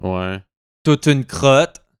Ouais. Toute une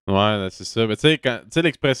crotte. Ouais, c'est ça. Mais tu sais,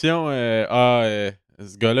 l'expression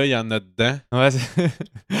ce gars-là, il y en a dedans. Ouais,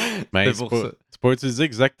 Ben, c'est pour ça. c'est pas utilisé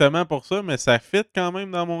exactement pour ça, mais ça fit quand même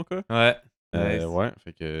dans mon cas. Ouais. Nice. Ouais,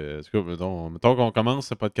 fait que, en tout cas, mettons qu'on commence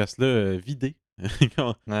ce podcast-là vidé.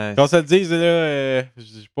 qu'on qu'on Nice. se le dise, là,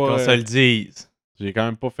 j'ai Qu'on se pas. le dise. J'ai quand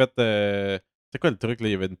même pas fait. C'est quoi le truc, là?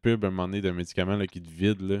 Il y avait une pub à un moment donné d'un médicament là, qui te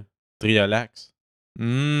vide, là. Triolax.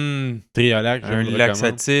 Triolax, je Un le recommande.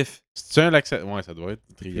 laxatif. C'est-tu un laxatif? Ouais, ça doit être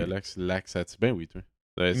Triolax, laxatif. Ben oui, toi.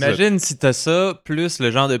 Imagine si t'as ça, plus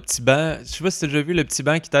le genre de petit banc. Je sais pas si t'as déjà vu le petit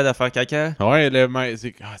banc qui t'aide à faire caca. Ouais,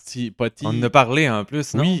 c'est. Ah, si, On en Potty. a parlé en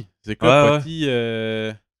plus, non? Oui, c'est quoi, Ouais, ouais. Potty?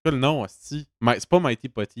 C'est quoi le nom, asti? C'est pas Mighty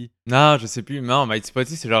Potty. Non, je sais plus. Non, Mighty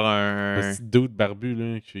Potty, c'est genre Un un. petit dude barbu,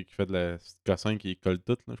 là, qui fait de la cossin qui colle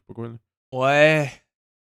tout, là, je sais pas quoi, là. Ouais.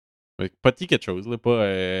 Mais Potty quelque chose, là, pas.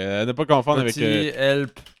 Ne pas confondre avec Potty,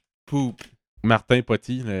 help, poop. Martin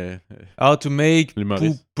Potty, How to make poop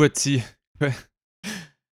l'humoriste. potty.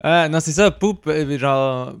 Ah, non, c'est ça, poop,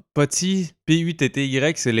 genre, potty,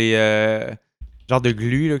 P-U-T-T-Y, c'est les genres de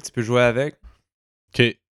glu là, que tu peux jouer avec.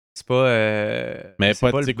 Ok. C'est pas. Mais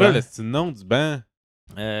c'est pas le c'est quoi banc. le style nom du banc?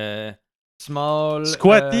 Small.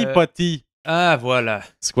 Squatty Potty. Ah, voilà.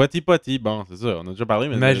 Squatty Potty, bon, c'est ça, on a déjà parlé,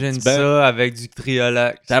 mais le Imagine petit banc. ça avec du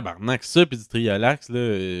Triolax. Tabarnak, ça, puis du Triolax, là,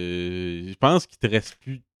 je pense qu'il te reste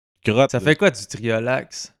plus de crotte. Ça là. fait quoi du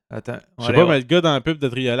Triolax? Attends. Je sais pas, mais le gars dans la pub de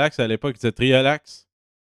Triolax à l'époque, il disait Triolax.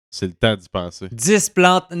 C'est le temps d'y penser. 10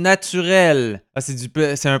 plantes naturelles. Ah,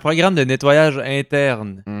 c'est un programme de nettoyage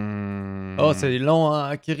interne. Oh, c'est long,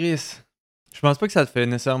 hein, Chris. Je pense pas que ça te fait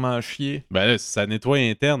nécessairement chier. Ben là, ça nettoie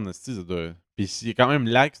interne, ça doit. Puis il y a quand même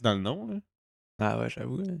lax dans le nom, là. Ah ouais,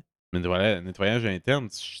 j'avoue. Hein. Mais voilà, nettoyage interne,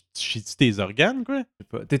 tu chies-tu tes organes, quoi? Je sais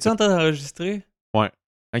pas. T'es-tu en train d'enregistrer? Ouais.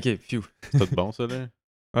 Ok, phew. C'est tout bon, ça, là?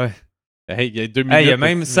 Ouais. Hey, il y a 2 minutes. Hey, il y a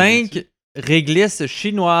même 5 réglisses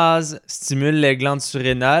chinoises stimulent les glandes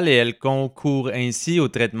surrénales et elles concourent ainsi au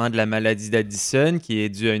traitement de la maladie d'Addison qui est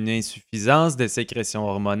due à une insuffisance des sécrétions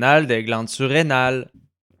hormonales des glandes surrénales.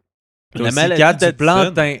 La maladie du d'Addison.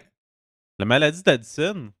 plantain. La maladie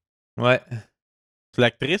d'Addison? Ouais. C'est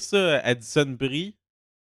l'actrice, ça, Addison Brie,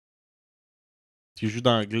 qui joue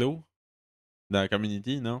dans Glow, dans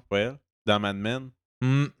Community, non? Pas elle? Dans Mad Men.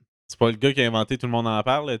 Hmm. C'est pas le gars qui a inventé Tout le monde en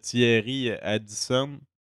parle, Thierry Addison.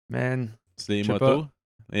 Man. C'est les Je sais motos. pas.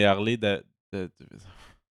 Et Harley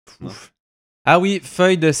Non. Ah oui,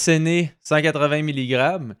 feuille de séné, 180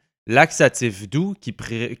 mg. Laxatif doux qui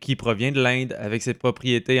provient de l'Inde avec ses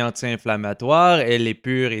propriétés anti-inflammatoires. Elle est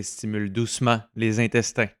pure et stimule doucement les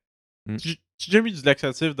intestins. Tu as déjà mis du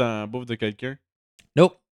laxatif dans la bouffe de quelqu'un?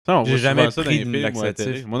 Nope. Ça, on J'ai voit jamais souvent ça dans pris les de films ou à la laxatif.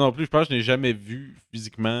 télé. Moi non plus, je pense que je n'ai jamais vu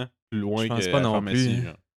physiquement plus loin Je pense que pas la non pharmacie. plus.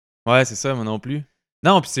 Genre. Ouais, c'est ça, moi non plus.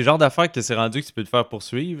 Non, puis c'est le genre d'affaire que c'est rendu que tu peux te faire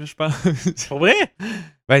poursuivre, je pense. Pour vrai?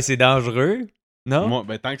 Ben, c'est dangereux, non? Moi,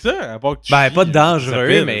 ben tant que ça, à part que tu Ben, chies, pas ça dangereux,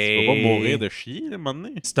 fait, mais... Tu vas pas mourir de chier, à un moment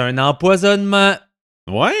donné. C'est un empoisonnement.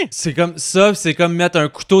 Ouais? C'est comme ça, c'est comme mettre un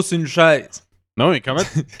couteau sur une chaise. Non, mais comment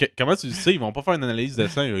tu le sais? Ils vont pas faire une analyse de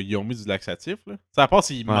sang, ils ont mis du laxatif, là. Ça à part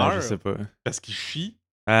s'ils Ouais, meurent je sais pas. parce qu'ils chient.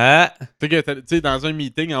 Ah! Tu sais, dans un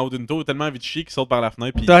meeting en haut d'une tour, tellement envie de chier qu'ils sautent par la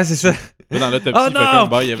fenêtre. Puis Ouais, c'est ça. là, dans l'autopsie, Oh il fait non! comme,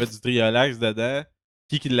 bah, il y avait du Triolax dedans.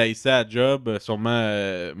 Qui l'a laissé à job?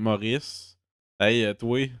 Sûrement Maurice. Hey,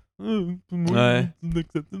 toi. Ouais.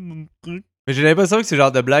 Mais j'ai l'impression que c'est le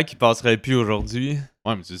genre de blague qui passerait plus aujourd'hui.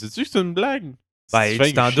 Ouais, mais sais-tu que c'est une blague? Ben, Si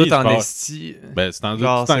tu t'en chier, doutes c'est en pas- esti. Ben, c'est en doute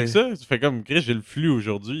Genre, tant que c'est- ça. Tu fais comme, Chris, j'ai le flux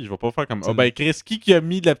aujourd'hui. Je vais pas faire comme, Tu- ben, Chris, qui a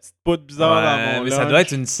mis de la petite poudre bizarre dans Ouais, mon mais lunch? ça doit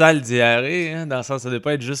être une sale diarrhée, hein, dans le sens, ça doit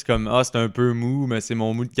pas être juste comme, ah, c'est un peu mou, mais c'est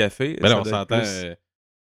mon mou de café. Ben Ça là, on doit être s'entend plus-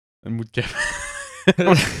 un mou de café.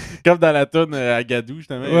 Comme dans la toune à Gadou,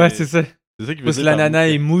 justement. Ouais, c'est ça. C'est ça qui veut Pousse dire par l'ananas mou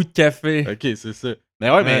de et mou de café. Ok, c'est ça. Mais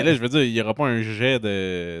ouais, mais Ouais. là, je veux dire, il y aura pas un jet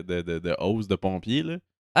de hausse de pompier, là.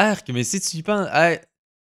 Arc, mais si tu y penses. Hey,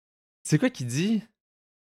 c'est quoi qu'il dit?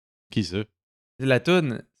 Qui ça? C'est la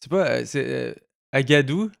toune. C'est pas. C'est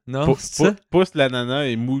Agadou? Non, c'est ça? Pousse l'ananas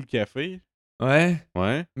et mou le café. Ouais.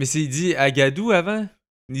 Ouais. Mais c'est dit Agadou avant?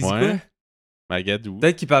 Il dit Ouais. quoi? Magadou.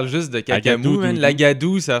 Peut-être qu'il parle juste de Agadou, cacamou, man. doudou.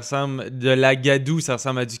 L'agadou, ça ressemble. De l'agadou, ça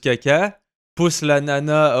ressemble à du caca. Pousse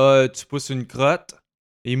l'ananas, tu pousses une crotte.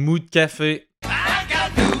 Et mou de café.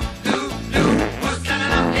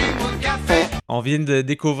 On vient de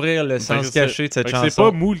découvrir le sens caché de cette Fait que c'est chanson.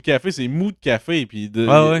 pas mou le café, c'est mou de café. Puis de,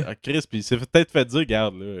 Ouais. Chris, puis il s'est peut-être fait dire,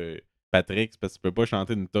 regarde, là, Patrick, c'est parce que tu peux pas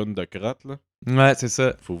chanter une tonne de crotte, là. Ouais, c'est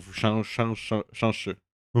ça. Faut change ça.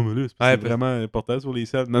 Oh, mais là, c'est Ouais, vraiment important sur les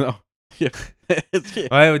selles. Non, non.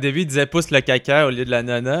 Ouais, au début, ils disaient pousse le caca au lieu de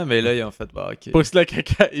l'ananas, mais là, ils ont fait, bah, ok. Pousse le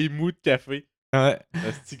caca et mou de café. Ouais.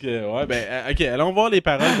 Ouais, ben, ok, allons voir les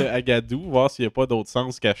paroles de Agadou, voir s'il n'y a pas d'autre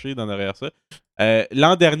sens caché dans derrière ça.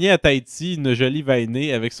 L'an dernier à Tahiti, une jolie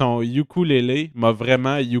vainée avec son ukulélé m'a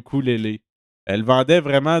vraiment ukulélé. Elle vendait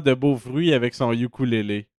vraiment de beaux fruits avec son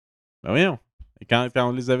ukulélé. Ben voyons. Et quand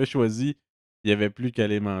on les avait choisis, il n'y avait plus qu'à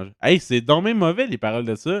les manger. Hey, c'est donc même mauvais les paroles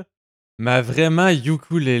de ça. M'a vraiment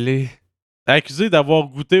ukulélé. Accusé d'avoir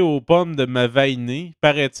goûté aux pommes de ma vainée,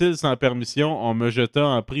 paraît-il sans permission, on me jeta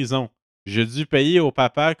en prison. J'ai dû payer au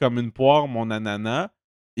papa comme une poire mon ananas,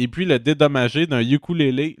 et puis le dédommager d'un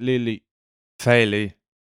ukulélé lélé. Fêlé.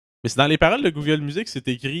 Mais c'est dans les paroles de Google Music, c'est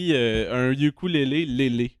écrit un ukulélé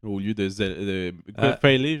lélé au lieu de Ah.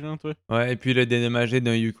 fêlé, genre, toi? Ouais, et puis le dédommagé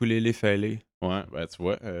d'un ukulélé fêlé. Ouais, ben tu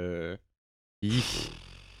vois. Mais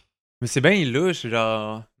c'est bien louche,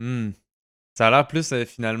 genre. Ça a l'air plus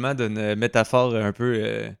finalement d'une métaphore un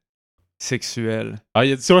peu sexuelle. Ah,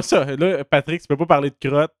 il a dit ça. Là, Patrick, tu peux pas parler de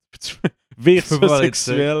crotte, puis tu vires Je peux ça pas parler de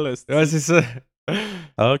sexuel. Ouais, c'est ça.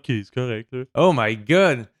 Ah, ok, c'est correct, là. Oh my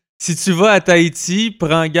god! Si tu vas à Tahiti,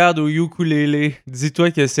 prends garde au ukulélé.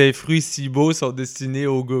 Dis-toi que ces fruits si beaux sont destinés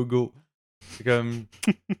au gogo. C'est comme.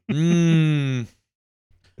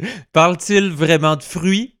 Parle-t-il vraiment de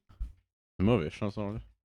fruits? C'est mauvais, chanson, là.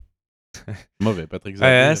 Mauvais, Patrick Ouais,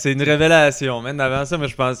 Zabé. hein, c'est une révélation, man. Avant ça, moi,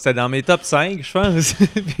 je pense que c'était dans mes top 5, je pense.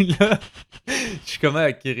 Puis là, je suis comme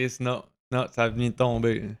à Chris. Non, ça vient de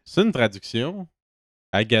tomber. C'est une traduction.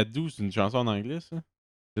 Agadou, c'est une chanson en anglais, ça?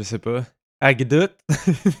 Je sais pas. Agdut?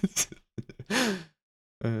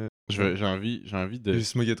 J'ai envie de.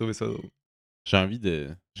 Juste moi qui ai trouvé ça drôle. J'ai envie de.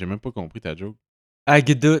 J'ai même pas compris ta joke.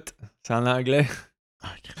 Agdut, c'est en anglais.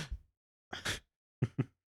 Ah,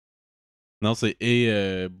 non, c'est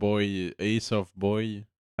A soft boy.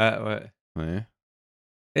 Ah ouais. Ouais.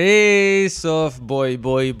 Hey, soft boy.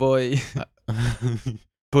 Ah.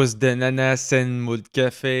 Pouce d'ananas, moule de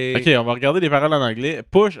café. Ok, on va regarder les paroles en anglais.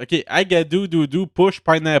 Push, ok. Agadou, doudou, push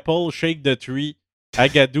pineapple, shake the tree.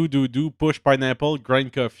 Agadou, doudou, push pineapple, grind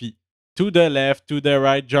coffee. To the left, to the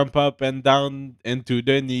right, jump up and down and to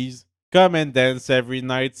the knees. Come and dance every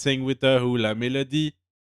night, sing with a hula melody.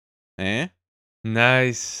 Hein?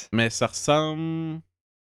 Nice. Mais ça ressemble.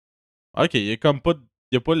 Ok, il y a comme pas.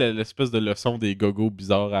 Il y a pas l'espèce de leçon des gogos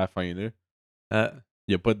bizarres à la fin, là. Ah.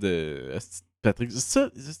 Il y a pas de. Patrick, c'est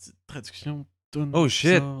ça? C'est traduction. Oh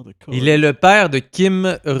shit. De Il est le père de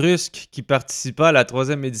Kim Rusk qui participa à la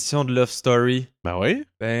 3e édition de Love Story. Ben oui.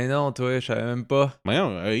 Ben non, toi, je savais même pas.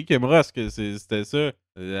 Voyons, Kim Rusk, c'était ça.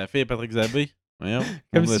 La fille de Patrick Zabé. Voyons.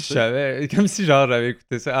 Comme si je savais. Comme si genre j'avais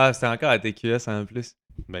écouté ça. Ah, c'était encore à TQS en plus.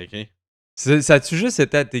 Ben ok. Ça a-tu juste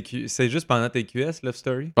été à TQS? C'est juste pendant TQS, Love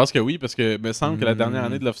Story? Je pense que oui, parce que me semble que la dernière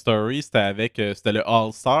année de Love Story, c'était avec. C'était le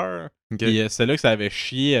All-Star. Okay. Puis c'est là que ça avait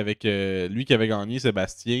chié avec lui qui avait gagné,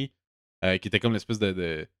 Sébastien. Qui était comme l'espèce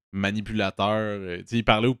de manipulateur. Il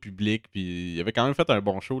parlait au public, puis il avait quand même fait un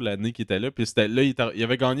bon show l'année qu'il était là. Puis c'était là, il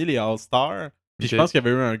avait gagné les All-Stars. Puis je pense qu'il y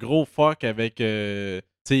avait eu un gros fuck avec.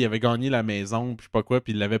 Il avait gagné la maison, puis je sais pas quoi,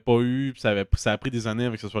 puis il l'avait pas eu, puis ça a pris des années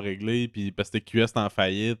avant que ça soit réglé, puis parce que QS était en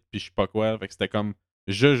faillite, puis je sais pas quoi. Fait que c'était comme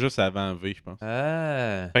juste avant V, je pense.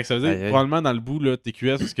 Ah. Fait que ça veut dire probablement dans le bout, là,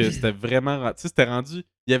 TQS, parce que c'était vraiment. Tu sais, c'était rendu.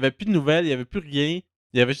 Il y avait plus de nouvelles, il y avait plus rien.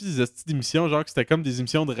 Il y avait juste des hosties d'émissions, genre que c'était comme des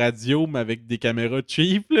émissions de radio, mais avec des caméras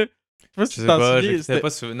cheap, là. Je sais pas si tu t'en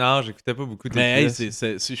souviens. Non, j'écoutais pas beaucoup de TQS. Mais hey,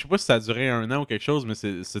 je sais pas si ça a duré 1 an ou quelque chose, mais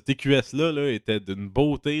ce TQS-là était d'une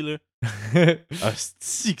beauté, là.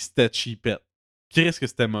 Hostie que c'était cheapette. Qu'est-ce que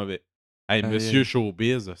c'était mauvais. Hey, Monsieur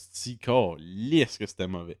Showbiz, hostie, calisse que c'était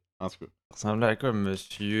mauvais. En tout cas. Ça ressemblait à quoi,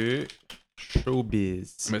 Monsieur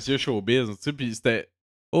Showbiz? Monsieur Showbiz, tu sais, pis c'était...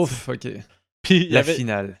 Ouf, ok. Puis la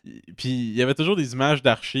finale. Puis il y avait toujours des images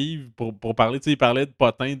d'archives pour parler, tu sais, il parlait de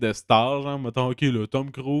potins de stars, genre, mettons, ok, là,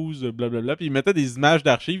 Tom Cruise, blablabla, puis il mettait des images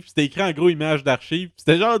d'archives, puis c'était écrit en gros images d'archives, puis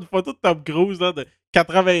c'était genre une photo de Tom Cruise, là, de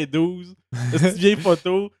 92, cette vieille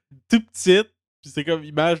photo, tout petite, puis c'était comme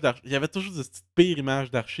image d'archives. Il y avait toujours des petites pires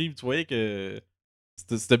images d'archives, tu voyais que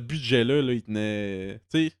ce budget-là, là, il tenait,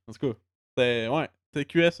 tu sais, en tout cas, c'était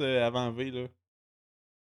QS avant V, là.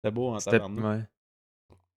 C'était beau en tabarnak. Ouais.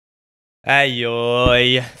 Aïe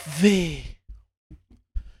aïe. V.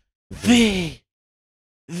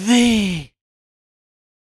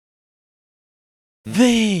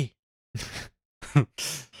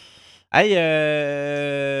 Hey,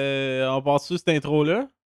 on passe sur cette intro-là?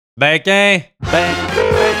 Ben, qu'un.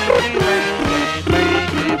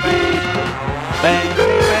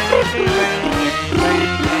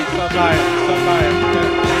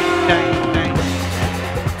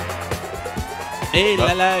 Et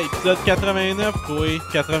là, épisode 89, oui,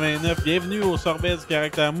 89. Bienvenue au Sorbet du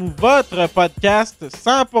Caractère Mou, votre podcast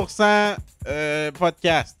 100%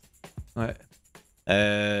 podcast. Ouais.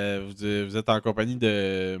 Vous êtes en compagnie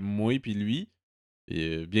de moi puis lui.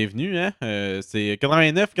 Et, bienvenue, hein? C'est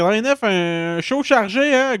 89. 89, un show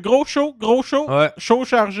chargé, hein? Gros show, gros show. Ouais. Show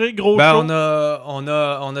chargé, gros Ben, show.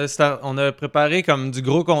 on a préparé comme du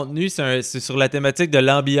gros contenu. C'est sur la thématique de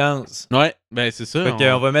l'ambiance. Ouais, ben c'est ça. Fait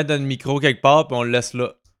qu'on va mettre notre micro quelque part puis on le laisse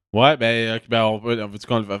là. Ouais, ben, ok, ben veut-tu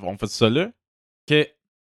on fait ça là? OK.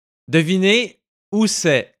 Devinez où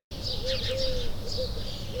c'est.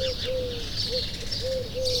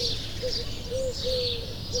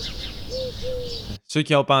 Ceux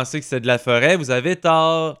qui ont pensé que c'était de la forêt, vous avez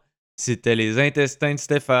tort. C'était les intestins de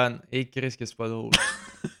Stéphane. Et Chris, que c'est pas drôle.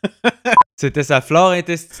 C'était sa flore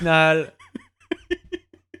intestinale.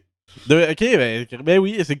 Ok, ben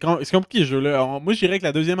oui, c'est compliqué ce jeu-là. Moi, j'irais avec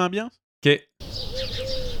la deuxième ambiance. OK.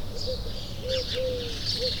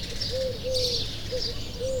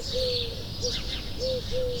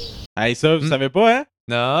 Hey, ça, vous savez pas, hein?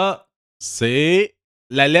 Non. C'est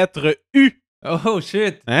la lettre U. Oh,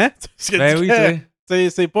 shit. Hein? Ben oui, tu sais.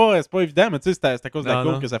 C'est pas évident, mais tu sais, c'est à cause de la Non,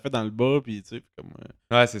 courbe non. que ça fait dans le bas, puis tu sais, comme...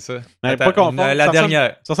 Ouais, c'est ça. Mais Attends, pas confondre. la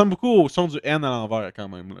dernière. Ça ressemble beaucoup au son du N à l'envers, quand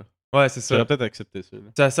même, là. Ouais, c'est ça. J'aurais peut-être accepté ça,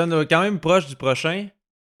 là. Ça sonne quand même proche du prochain.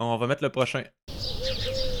 On va mettre le prochain.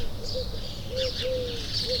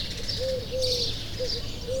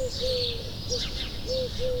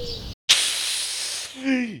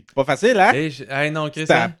 C'est pas facile, hein? Hey, non, Chris,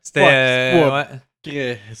 C'était hein? C'était pas- ouais.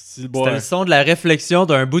 C'était Le son de la réflexion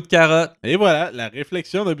d'un bout de carotte. Et voilà, la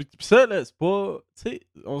réflexion d'un but. Pis ça, là, c'est pas. Tu sais,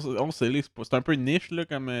 on sait, là, c'est un peu une niche, là,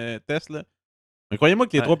 comme test, là. Mais croyez-moi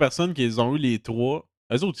que les Ouais. 3 personnes qui les ont eu les 3,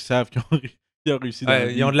 eux autres, ils savent qu'ils ont réussi dans la Ouais,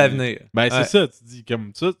 vie, ils ont de puis- l'avenir. Ben, Ouais. c'est ça, tu dis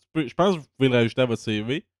comme ça. Je pense que vous pouvez le rajouter à votre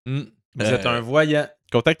CV. Vous êtes un voyant.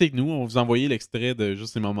 Contactez avec nous, on va vous envoyer l'extrait de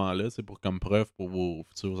juste ces moments-là. C'est pour comme preuve pour vos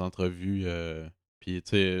futures entrevues. Puis,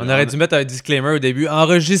 tu sais. On aurait dû mettre un disclaimer au début.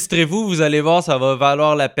 Enregistrez-vous, vous allez voir, ça va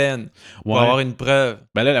valoir la peine. Pour Ouais. avoir une preuve.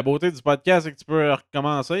 Ben là, la beauté du podcast, c'est que tu peux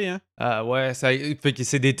recommencer, hein. Ah ouais, ça fait que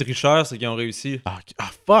c'est des tricheurs, ceux qui ont réussi. Ah,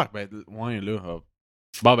 fuck! Ben, ouais, là.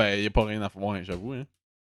 Bon, ben, y a pas rien à faire. Ouais, j'avoue, hein.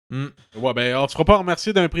 Ouais, ben, on se fera pas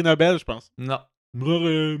remercier d'un prix Nobel, je pense. Non.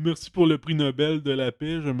 Merci pour le prix Nobel de la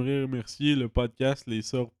paix. J'aimerais remercier le podcast Les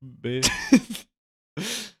Sorbets.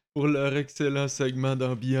 Pour leur excellent segment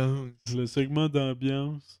d'ambiance. Le segment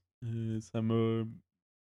d'ambiance, ça m'a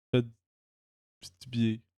fait du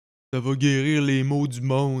bien. Ça va guérir les maux du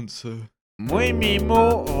monde, ça. Moi, mes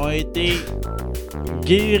mots ont été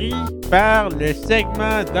guéris par le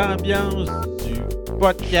segment d'ambiance du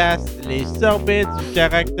podcast Les Sorbets du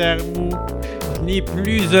caractère mou. Ce n'est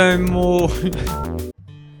plus un mot.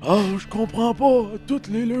 Oh, je comprends pas. Tous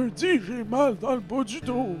les lundis, j'ai mal dans le bas du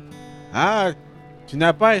dos. Ah, tu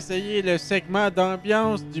n'as pas essayé le segment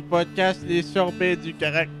d'ambiance du podcast Les Sorbets du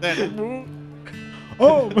caractère mou?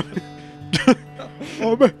 Oh, mais...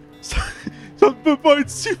 oh, mais ça ne peut pas être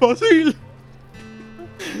si facile.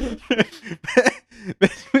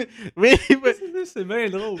 Oui, C'est bien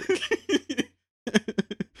drôle.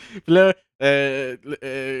 Puis là,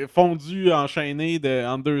 fondu, enchaîné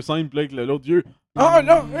entre deux scènes, puis là, avec l'autre vieux. Ah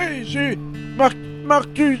là, hey,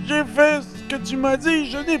 Marcus, j'ai fait ce que tu m'as dit,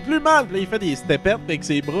 je n'ai plus mal. Puis là, il fait des stepettes avec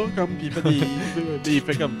ses bras, comme, puis il fait des. Puis il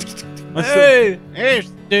fait comme. Hey! Hey, je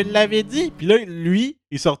te l'avais dit. Puis là, lui,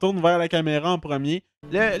 il se retourne vers la caméra en premier.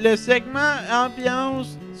 Le segment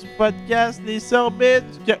ambiance du podcast Les Sorbets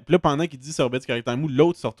du Puis là, pendant qu'il dit Sorbets du caractère mou,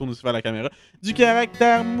 l'autre se retourne aussi vers la caméra. Du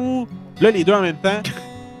caractère mou. Puis là, les deux en même temps.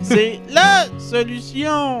 C'est la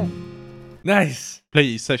solution. Nice! Puis là,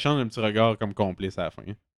 ils s'échangent un petit regard comme complice à la fin.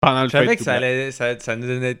 Pendant le Je savais fake que tout ça nous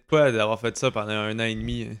donnait de quoi d'avoir fait ça pendant 1 an et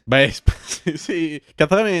demi. Ben, c'est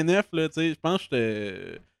 89, là, tu sais. Je pense que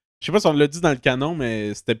j'étais. Je sais pas si on l'a dit dans le canon,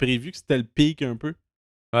 mais c'était prévu que c'était le pic un peu.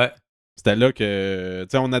 Ouais. C'était là que. Tu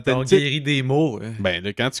sais, on attendait. On guérit des mots. Ben,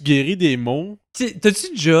 là, quand tu guéris des mots.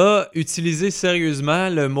 T'as-tu déjà utilisé sérieusement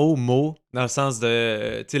le mot mot dans le sens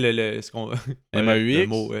de. Tu sais, ce qu'on. MAUX? Le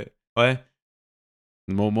mot, ouais.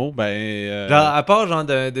 Momo, ben. Genre, à part genre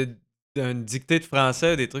d'une dictée de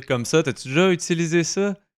français, des trucs comme ça, t'as-tu déjà utilisé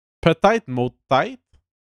ça? Peut-être mot de tête.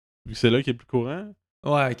 Vu que c'est là qui est le plus courant.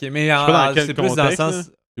 Ouais, ok, mais Je sais pas dans quel c'est plus dans le contexte,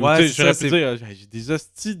 sens. Ou, Ouais, tu sais, c'est j'aurais ça, pu dire, j'ai des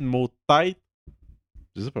hosties de mots de tête.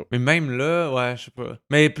 Je sais pas. Mais même là, ouais, je sais pas.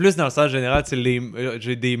 Mais plus dans le sens général, tu sais,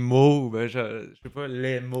 j'ai des mots, ben, je sais pas,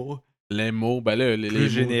 les mots. Les mots, ben là, les Plus mots.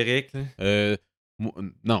 génériques.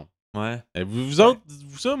 Non. Ouais. Vous autres,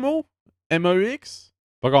 dites-vous ça, mot? MAUX?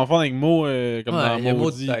 Pas confondre avec mots comme Ouais, dans il y a mots de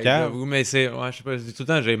maudit tête, cave. j'avoue, mais c'est. Ouais, je sais pas, tout le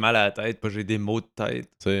temps j'ai mal à la tête, pas j'ai des maux de tête.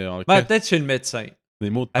 Tu sais, Ben, peut-être chez le médecin.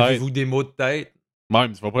 des mots de tête. Avez-vous des maux de tête?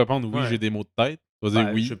 Même, tu vas pas répondre oui, Ouais. j'ai des mots de tête. Tu vas dire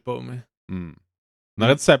Ben, oui. je sais pas, mais. On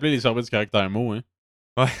aurait dû s'appeler les sorbets du caractère mot, hein.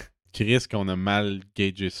 Ouais. Chris, qu'on a mal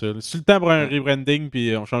gagé ça. C'est le temps pour un rebranding,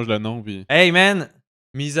 puis on change le nom, puis... Hey, man!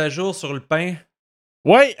 Mise à jour sur le pain.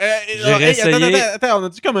 Ouais! J'ai réessayé. Attends, on a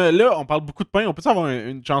dit comme là, on parle beaucoup de pain. On peut avoir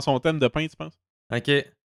une chanson thème de pain, tu penses? OK.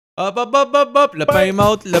 Hop, hop, hop, hop, hop! Le pain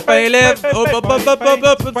monte, le pain lève! Hop, hop, hop, hop,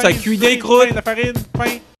 hop, hop! Ça cuit des croûtes! La farine,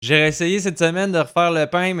 pain! J'ai réessayé cette semaine de refaire le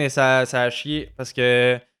pain, mais ça a chié. Parce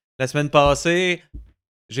que la semaine passée,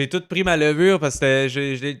 j'ai tout pris ma levure parce que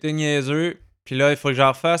j'ai été niaiseux. Puis là, il faut que j'en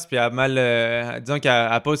refasse. Puis elle a mal. Disons qu'elle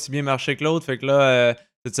a pas aussi bien marché que l'autre. Fait que là,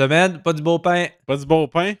 cette semaine, pas du beau pain. Pas du bon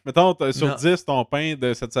pain? Mettons, sur Non. 10, ton pain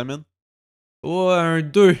de cette semaine. Oh, un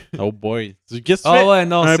 2. Oh boy. Qu'est-ce que tu Ah fais? ouais,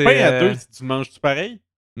 non, Un c'est. pain à 2, tu le manges-tu pareil?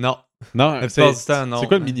 Non. Non, La plupart du temps, non. C'est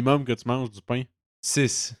quoi le minimum que tu manges du pain?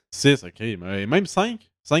 6. 6, ok. Mais même 5?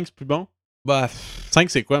 5, c'est plus bon? Bah, 5,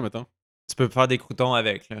 c'est quoi, mettons? tu peux faire des croutons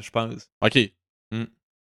avec, là, je pense. Ok. Mm.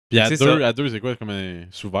 Puis à C'est 2, ça. à 2, c'est quoi? Comme un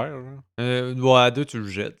sous-vert, genre? Ouais, à 2, tu le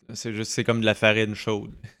jettes. C'est juste, c'est comme de la farine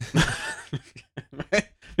chaude.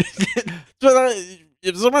 Il y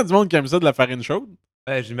a sûrement du monde qui aime ça, de la farine chaude.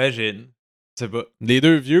 Ouais, j'imagine. Je sais pas. Les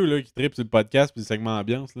deux vieux là, qui trippent sur le podcast puis le segment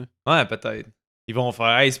ambiance. Là. Ouais, peut-être. Ils vont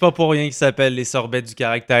faire. Hey, c'est pas pour rien qu'ils s'appellent les sorbets du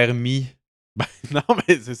caractère mi. Ben non,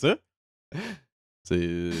 mais c'est ça. Tout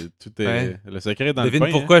est. Ouais. Le secret est dans Devine le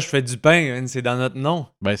pain. pourquoi je fais du pain, hein, c'est dans notre nom.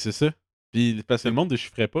 Ben c'est ça. Puis parce que le monde ne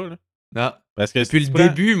déchiffrait pas. Là. Non. Parce que Depuis si le tu prends-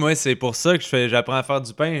 début, moi, c'est pour ça que j'apprends à faire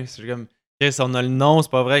du pain. C'est comme, Chris, on a le nom,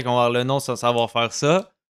 c'est pas vrai qu'on va avoir le nom sans savoir faire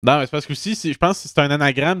ça. Non, mais c'est parce que aussi, je pense que c'est un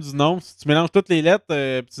anagramme du nom. Si tu mélanges toutes les lettres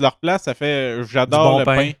puis tu le replaces, ça fait j'adore bon le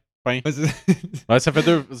pain. pain. Ouais, c'est- Ouais, ça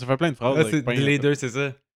fait plein de phrases. ouais, avec c'est pain, les là. deux, c'est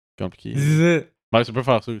ça. Compliqué. Ouais, Ben, tu peux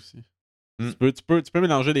faire ça aussi. Mm. Tu peux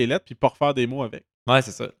mélanger les lettres puis pas refaire des mots avec.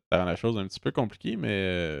 c'est ça. Ça rend la chose un petit peu compliquée,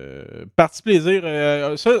 mais parti plaisir.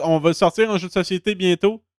 Ça, on va sortir un jeu de société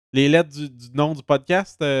bientôt. Les lettres du nom du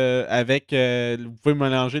podcast avec. Vous pouvez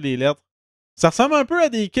mélanger les lettres. Ça ressemble un peu à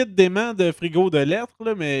des kits d'aimants de frigo de lettres,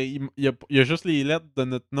 là, mais il y a juste les lettres de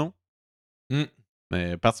notre nom. Mm.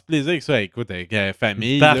 Mais parti plaisir avec ça. Écoute, avec la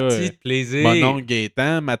famille. Partie là, de plaisir. mon oncle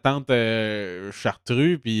Gaétan, ma tante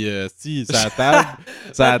Chartreux, puis si, ça à table.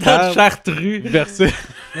 Ça à Attends, table. Chartreux. Versé.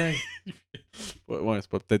 Ouais. Ouais, c'est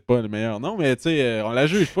peut-être pas le meilleur nom, mais tu sais, on la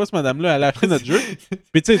juge pas, cette madame-là. Elle a acheté notre jeu.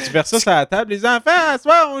 Puis tu sais, tu verses ça sur la table. Les enfants, à ce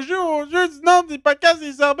soir, on joue au jeu du nom des podcasts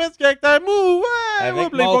des sorbets du caractère mou. Ouais!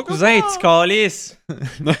 Avec ouais, les mon bons cousin, copains. tu calisses.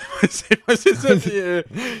 c'est ça.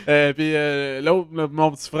 Puis l'autre,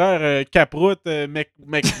 mon petit frère, Caproute,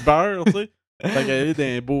 McBeurre, tu sais. Fait qu'elle est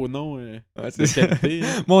d'un beau nom Ouais, de c'est ça. qualité.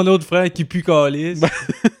 Hein. Mon autre frère qui pue calice.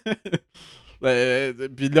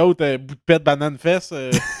 Puis l'autre, bout de pète banane fesse.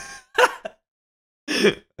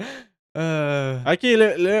 Ok,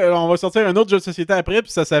 là, on va sortir un autre jeu de société après,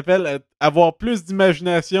 puis ça s'appelle Avoir plus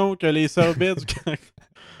d'imagination que les sorbets du caractère.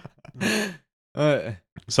 Ouais.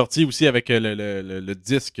 Sorti aussi avec le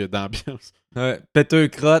disque d'ambiance. Ouais. Péteux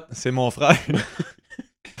crotte, c'est mon frère.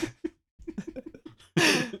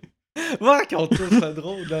 Va qu'on trouve ça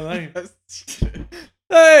drôle de même.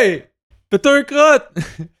 Hey! Péteux crotte!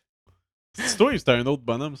 C'est toi ou c'était un autre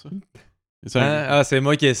bonhomme, ça? C'est Hein? Ah, c'est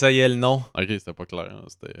moi qui essayais le nom. Ok, c'était pas clair. Hein.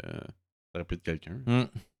 C'était. Ça aurait pu être quelqu'un. Mm.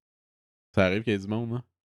 Ça arrive qu'il y ait du monde,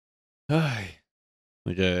 hein? Aïe.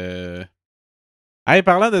 Donc, hey,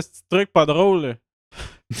 parlant de ce petit truc pas drôle.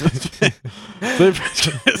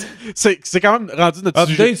 c'est quand même rendu notre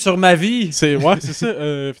sujet. Update sur ma vie. Ouais, c'est ça.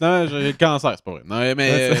 Finalement, j'ai le cancer, c'est pas vrai. Non,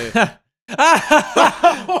 mais.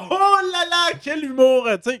 Oh là là, quel humour!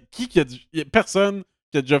 Tu sais, il y a personne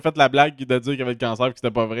qui a déjà fait la blague de dire qu'il avait le cancer et que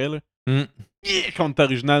c'était pas vrai, là. Mm. Quand t'es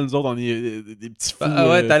original, nous autres, on est des petits fous. Ah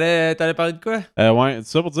ouais, t'allais parler de quoi? Ouais, c'est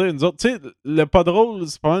ça pour dire, nous autres, tu sais, le pas drôle,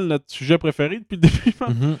 c'est pas mal notre sujet préféré depuis le début, je pense.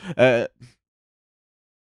 Mm-hmm.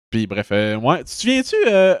 Puis bref, ouais. Tu te souviens-tu,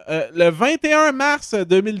 le 21 mars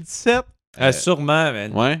 2017? Sûrement,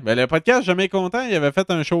 man. Ouais, ben le podcast Jamais Content, il avait fait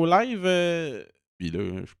un show live. Puis là,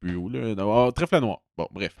 je sais plus où, là. Trèfle noir. Bon,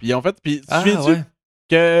 bref. Puis en fait, tu te souviens-tu ouais.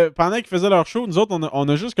 que pendant qu'ils faisaient leur show, nous autres, on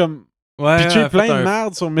a juste comme pitché on a plein fait de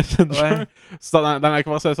merde sur Messenger. Ouais. C'est dans la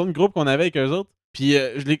conversation de groupe qu'on avait avec eux autres. Puis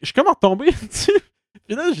je suis comme retombé dessus.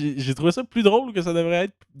 Puis là, j'ai trouvé ça plus drôle que ça devrait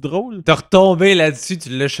être drôle. T'es retombé là-dessus, tu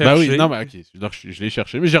l'as cherché. Ben oui, non, mais ok, je l'ai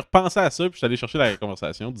cherché. Mais j'ai repensé à ça, puis je suis allé chercher la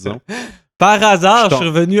conversation, disons. Par hasard, je Je suis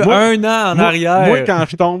revenu moi- un an en arrière. Moi, quand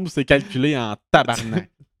je tombe, c'est calculé en tabarnak.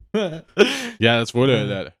 Regarde, tu vois,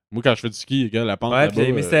 moi, quand je fais du ski, regarde, la pente Ouais, là-bas,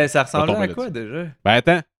 puis, mais ça ressemblait tomber à quoi déjà? Ben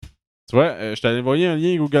attends, tu vois, je t'allais envoyer un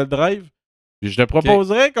lien Google Drive, puis je te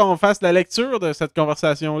proposerais qu'on fasse la lecture de cette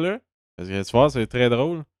conversation-là, parce que tu vois, c'est très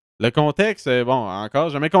drôle. Le contexte, bon, encore,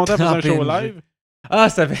 Jamais Content pour un show PNG. live, Ah,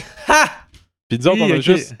 ça fait. Ha! puis disons Oui, qu'on a ok.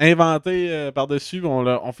 juste inventé par-dessus,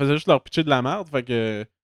 on faisait juste leur pitcher de la merde, fait que...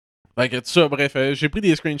 Fait que tout ça, bref, j'ai pris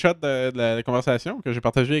des screenshots de la conversation que j'ai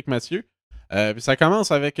partagée avec Mathieu. Puis ça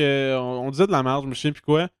commence avec. On disait de la merde, je me souviens plus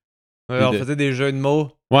quoi. Ouais, on faisait des jeux de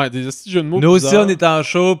mots. Ouais, des petits jeux de mots. Nous aussi, bizarres. on est en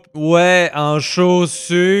show. Ouais, en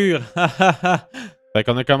chaussures. Fait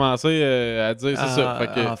qu'on a commencé à dire, c'est ça.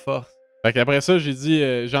 En force. Fait qu'après ça, j'ai dit,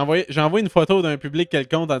 j'ai envoyé une photo d'un public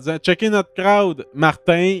quelconque en disant checkez notre crowd.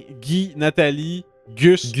 Martin, Guy, Nathalie,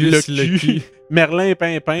 Gus le cul, Merlin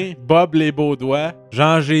Pimpin, Bob les Beaudois,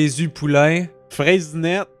 Jean-Jésus Poulain,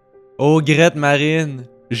 Fraisinette, Augrette Marine,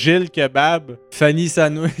 Gilles Kebab, Fanny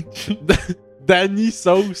Sandwich, Danny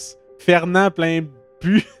Sauce, Fernand Plein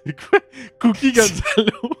Pu, quoi? Cookie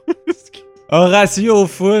Gonzalo, Horatio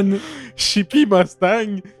Fun, Chippy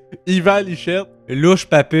Mustang, Yvan Lichette, Louche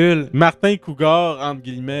Papule, Martin Cougar, entre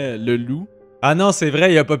guillemets, le loup. Ah non, c'est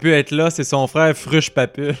vrai, il a pas pu être là, c'est son frère Fruche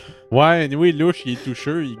Papule. Ouais, anyway, Louche, il est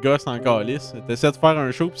toucheux, il gosse en calice. T'essaies de faire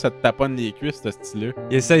un show pis ça te taponne les cuisses, ce style-là.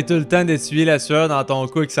 Il essaye tout le temps d'essuyer la sueur dans ton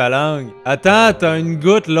cou avec sa langue. Attends, t'as une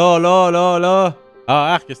goutte là.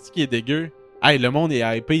 Ah, arc, qu'est-ce qui est dégueu? Hey, le monde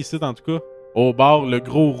est hypé ici, en tout cas. Au bar, le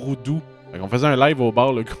gros roudou. Fait qu'on faisait un live au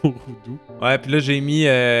bar, le gros roudou. Ouais, puis là, j'ai mis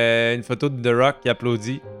une photo de The Rock qui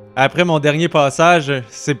applaudit. Après mon dernier passage,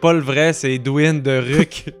 c'est pas le vrai, c'est Dwayne de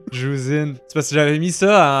Ruck Jousine. C'est parce que j'avais mis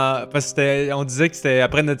ça parce que on disait que c'était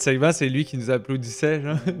après notre segment, c'est lui qui nous applaudissait,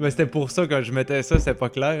 genre. Mais c'était pour ça que je mettais ça, c'était pas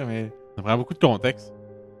clair, mais. Ça prend beaucoup de contexte.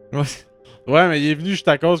 Ouais. Ouais, mais il est venu juste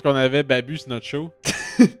à cause qu'on avait Babu sur notre show.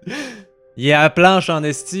 Il est à la planche en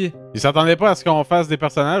esti. Il s'attendait pas à ce qu'on fasse des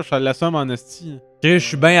personnages, ça l'assomme en esti. Je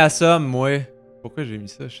suis bien à somme, moi. Pourquoi j'ai mis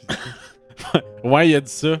ça? Je sais pas. Ouais, il a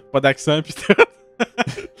dit ça, pas d'accent pis tout.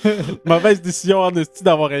 Mauvaise décision en esti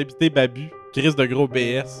d'avoir invité Babu. Chris de gros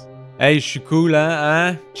BS. Hey, je suis cool,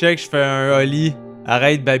 hein? Check, je fais un holly.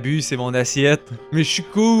 Arrête, Babu, c'est mon assiette. Mais je suis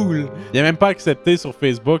cool. Il a même pas accepté sur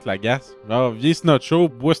Facebook, la gasse. Genre, viens sur notre show,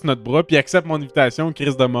 bois sur notre bras, puis accepte mon invitation,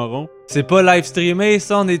 Chris de Moron. C'est pas live streamé,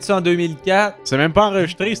 ça? On est-tu en 2004? C'est même pas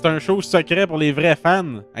enregistré, c'est un show secret pour les vrais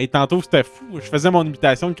fans. Hey, tantôt, c'était fou. Je faisais mon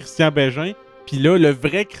invitation de Christian Bégin, puis là, le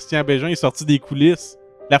vrai Christian Bégin est sorti des coulisses.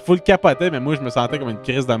 La foule capotait, mais moi, je me sentais comme une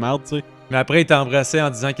crise de merde, tu sais. Mais après, il t'a embrassé en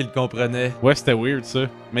disant qu'il le comprenait. Ouais, c'était weird, ça.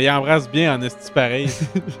 Mais il embrasse bien en esti pareil.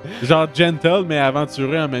 Genre gentle, mais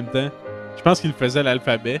aventureux en même temps. Je pense qu'il faisait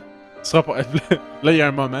l'alphabet. Ce sera pas... Là, il y a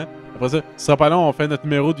un moment. Après ça, ce sera pas long, on fait notre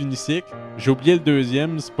numéro d'unicycle. J'ai oublié le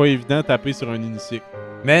deuxième, c'est pas évident de taper sur un unicycle.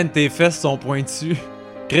 Man, tes fesses sont pointues.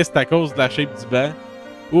 Chris, c'est à cause de la shape du banc.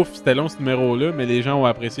 Ouf, c'était long ce numéro-là, mais les gens ont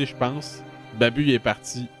apprécié, je pense. Babu, il est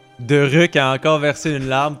parti. De Ruck a encore versé une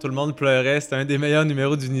larme, tout le monde pleurait, c'était un des meilleurs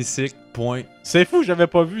numéros d'unicycle, point. C'est fou, j'avais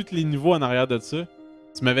pas vu tous les niveaux en arrière de ça.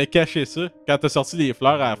 Tu m'avais caché ça. Quand t'as sorti les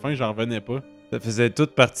fleurs à la fin, j'en revenais pas. Ça faisait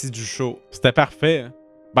toute partie du show. C'était parfait, hein.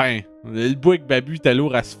 Ben, le bout avec Babu était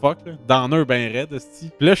lourd as fuck, là. Dans un ben raide,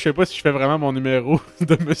 esti. Pis là, je sais pas si je fais vraiment mon numéro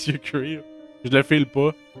de Monsieur Creer. Je le file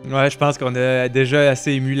pas. Ouais, je pense qu'on a déjà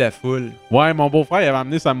assez ému la foule. Ouais, mon beau-frère, il avait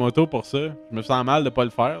amené sa moto pour ça. Je me sens mal de pas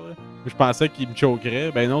le faire, là. Je pensais qu'il me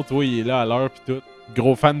choquerait. Ben non, toi, il est là à l'heure pis tout.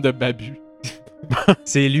 Gros fan de Babu.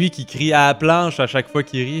 C'est lui qui crie à la planche à chaque fois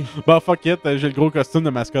qu'il rit. Bon, fuck it, j'ai le gros costume de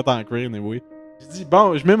mascotte en cuir, anyway. J'ai dit,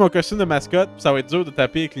 bon, je mets mon costume de mascotte, pis ça va être dur de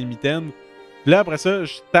taper avec les mitaines. Pis là, après ça,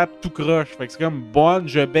 je tape tout croche. Fait que c'est comme, bon,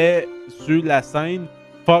 je baie sur la scène.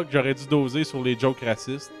 Fuck, j'aurais dû doser sur les jokes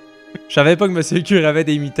racistes. Je savais pas que Monsieur Cure avait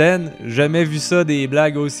des mitaines. Jamais vu ça, des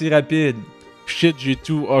blagues aussi rapides. Shit, j'ai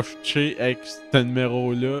tout hoché avec ce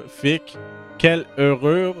numéro-là. Fic, quelle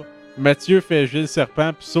heureux. Mathieu fait Gilles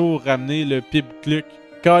Serpent, pis Sourd ramener le Pib Cluck.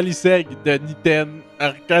 Caliseg de Niten,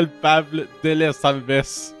 Arcalpable de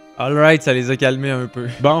l'Essalves. Alright, ça les a calmés un peu.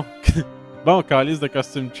 Bon, bon, calice de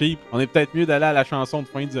costume cheap. On est peut-être mieux d'aller à la chanson de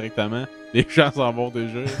fin directement. Les gens s'en vont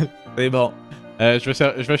déjà. C'est bon.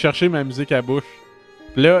 Je vais chercher ma musique à bouche.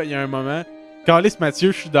 Pis là, il y a un moment. Calice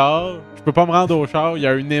Mathieu, je suis dehors. Je peux pas me rendre au char. Il y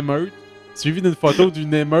a une émeute. Suivi d'une photo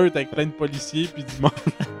d'une émeute avec plein de policiers puis du monde.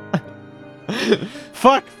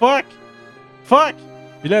 Fuck!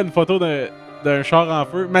 Puis là, une photo d'un char en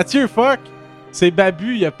feu. Mathieu, fuck! C'est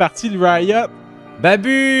Babu, il a parti le riot.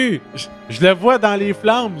 Babu! Je le vois dans les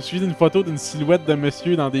flammes. Suivi d'une photo d'une silhouette de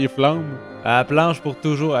monsieur dans des flammes. À la planche pour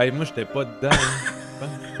toujours. Hey, moi, j'étais pas dedans.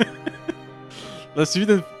 Là, suivi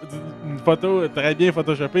d'une photo très bien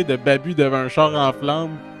photoshopée de Babu devant un char en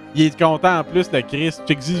flammes. Il est content en plus, le Chris.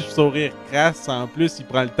 Check-y, sourire crasse. En plus, il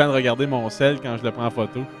prend le temps de regarder mon sel quand je le prends en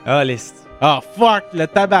photo. Ah, les... Ah, fuck, le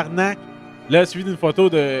tabarnak! Là, suivi d'une photo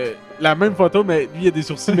de... La même photo, mais lui, il a des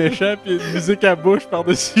sourcils méchants pis une musique à bouche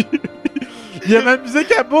par-dessus. Il Il y a ma musique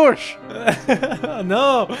à bouche! Oh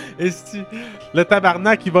non! Est-ce que Le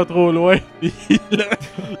tabarnak, il va trop loin.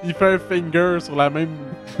 Il fait un finger sur la même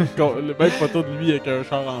photo de lui avec un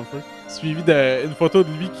char en feu. Suivi d'une photo de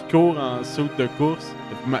lui qui court en saut de course.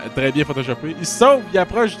 Très bien photoshopé. Il se sauve, il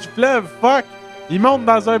approche du fleuve, fuck! Il monte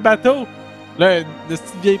dans un bateau. Là, une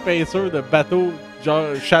petite vieille peinture de bateau, genre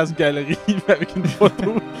chasse-galerie, avec une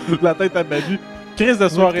photo de la tête à Babu. Crise de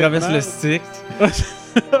soirée de traverse merde. le stick.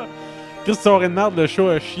 Crise de soirée de merde, le show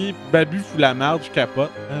a chié, Babu fout la merde, je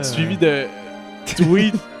capote. Suivi de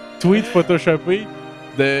tweet photoshopé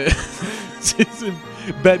de... c'est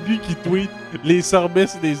Babu qui tweet les sorbets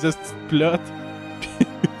sur des hosties de plot.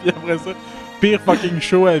 Puis après ça, pire fucking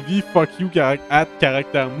show à vie, fuck you,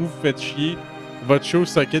 caractère mou, vous faites chier. Votre show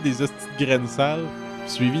soquait des hosties de graines sales.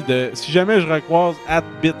 Suivi de si jamais je recroise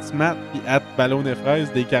 @bitsmat pis @ballon et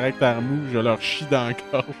fraises des caractères mous, je leur chie dans le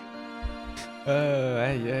corps.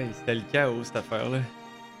 Aïe, c'était le chaos cette affaire-là.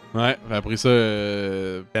 Ouais, après ça,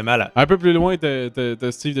 C'était malade. un peu plus loin,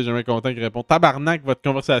 t'as Steve de Jamais Content qui répond tabarnak, votre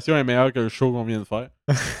conversation est meilleure que le show qu'on vient de faire.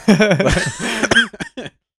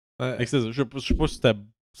 Ouais. Fait que c'est ça. Je sais pas si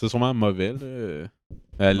c'est sûrement mauvais là,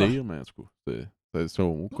 à lire, mais en tout cas, c'est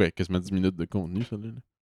quoi, quasiment 10 minutes de contenu, ça là.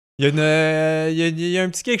 Il y a un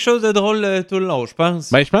petit quelque chose de drôle tout le long, je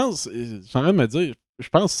pense. Ben, je pense, je suis en train de me dire, je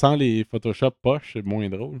pense que sans les Photoshop poches, c'est moins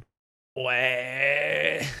drôle.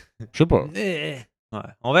 Ouais. Je sais pas. Ouais,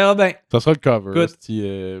 on verra bien. Ça sera le cover. Good.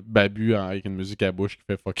 C'est Babu avec une musique à bouche qui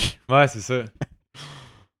fait fuck you. Ouais, c'est ça.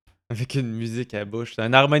 Avec une musique à bouche. C'est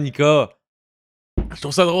un harmonica. Je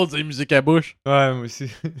trouve ça drôle de dire musique à bouche. Ouais, moi aussi.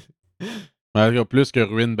 En tout cas, plus que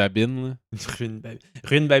Ruine Babine. Là. Ruine Babine.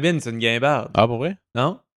 Ruine Babine, c'est une guimbarde. Ah, pour vrai?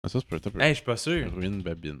 Non? Ah, ça, c'est peut-être un peu. Hey, je suis pas sûr. Ruine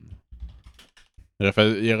Babine. Il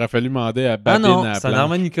aurait fallu demander à Ah Babine non, à la c'est un planche.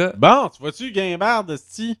 harmonica. Bon, tu vois-tu, guimbarde,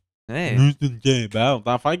 esti? Hey. Nous, c'est une guimbarde.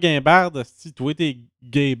 T'en fais guimbarde, esti. Toi, t'es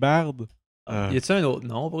guimbarde. Y a-tu un autre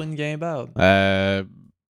nom pour une guimbarde?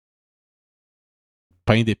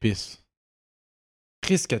 Pain d'épices.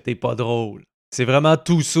 Chris, que t'es pas drôle. C'est vraiment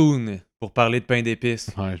too soon pour parler de pain d'épices.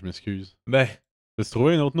 Ouais, je m'excuse. Ben. T'as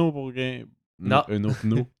trouvé un autre nom pour Non. Un autre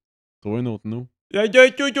nom. Trouvé un autre nom. Tu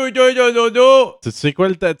Tu sais quoi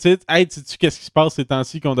le titre? Hey, sais-tu qu'est-ce qui se passe ces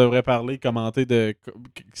temps-ci qu'on devrait parler, commenter de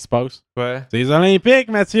qu'est-ce qui se passe? Ouais. C'est les Olympiques,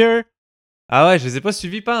 Mathieu! Ah ouais, je les ai pas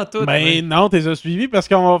suivis pas en tout. Ben non, t'es as suivis parce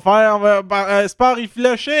qu'on va faire sport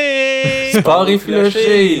effiloché! Sport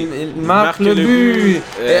effiloché, il marque le but,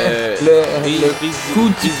 le coup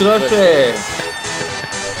du crochet.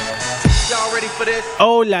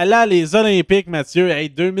 Oh là là, les Olympiques, Mathieu! Hey,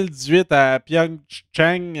 2018 à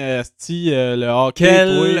Pyeongchang, le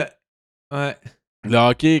hockey. Ouais. Le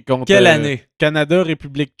hockey contre Quelle année? Canada,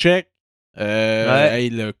 République tchèque. Ouais. Hey,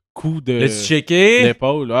 le coup de L'as-tu checké?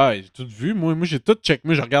 l'épaule. Ah, j'ai tout vu. Moi j'ai tout check.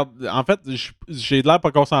 Moi, je regarde. En fait, j'ai de l'air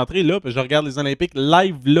pas concentré là, puis je regarde les Olympiques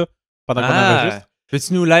live là, pendant qu'on enregistre.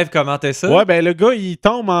 Peux-tu nous live commenter ça? Ouais, ben le gars, il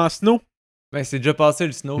tombe en snow. Ben, c'est déjà passé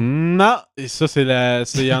le snow. Non, et ça,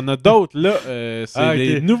 il y en a d'autres, là. C'est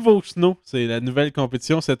les ok. nouveaux snows. C'est la nouvelle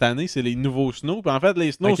compétition cette année, c'est les nouveaux snows. Puis en fait,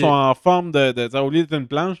 les snows Ok. sont en forme au lieu d'être une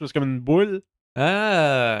planche, c'est comme une boule.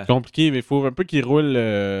 Ah! C'est compliqué, mais il faut un peu qu'ils roulent.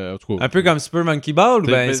 En tout cas, Un peu comme Super Monkey Ball, ou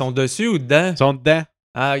C'est- ben mais- ils sont dessus ou dedans? ils sont dedans.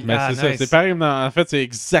 Ah, Mais c'est ça, nice. c'est pareil. En fait, c'est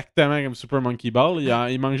exactement comme Super Monkey Ball.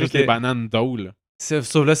 Il manque juste Ok. les bananes d'eau, là.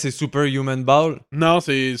 Sauf là, c'est Super Human Ball. Non,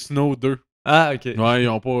 c'est Snow 2. Ah, ok. Ouais, ils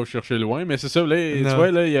ont pas cherché loin, mais c'est ça. Là, tu Non. vois,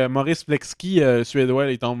 là, il y a Maurice Flexky, suédois,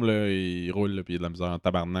 là, il tombe, là, il roule, là, puis il y a de la misère en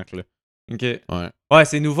tabarnak, là. Ok. Ouais. Ouais,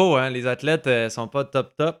 c'est nouveau, hein. Les athlètes sont pas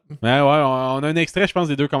top. Ouais, on a un extrait, je pense,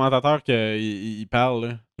 des deux commentateurs qui ils parlent,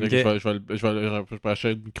 là. Fait que Ok. je vais acheter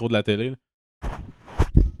le micro de la télé, là.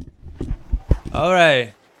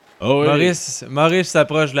 Alright. Oh, oui. Maurice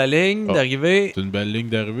s'approche de la ligne Oh. d'arrivée. C'est une belle ligne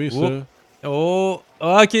d'arrivée, ça. Oups. Oh.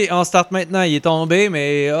 Ok, on start maintenant. Il est tombé,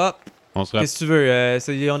 mais hop. On se, Qu'est-ce que tu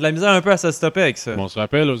veux? Ils ont de la misère un peu à se stopper avec ça. on se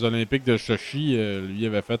rappelle, aux Olympiques de Sochi, lui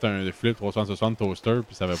avait fait un flip 360 toaster,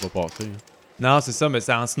 puis ça avait pas passé. Hein. Non, c'est ça, mais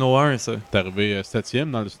c'est en Snow 1, ça. T'es arrivé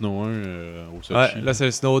 7ème dans le Snow 1 au Sochi. Ouais, là, c'est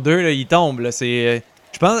le Snow 2, là, il tombe. Là, c'est.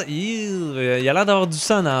 Je pense. Il a l'air d'avoir du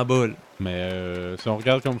sang dans la boule. Mais si on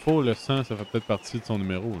regarde comme faut, le sang, ça fait peut-être partie de son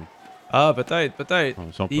numéro. Là. Ah, peut-être.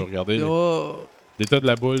 Si on peut regarder, là. Oh. L'état de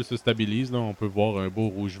la boule se stabilise. Là, on peut voir un beau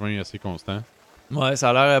rouge-vin assez constant. Ouais, ça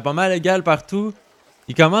a l'air pas mal égal partout.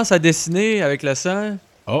 Il commence à dessiner avec le sang.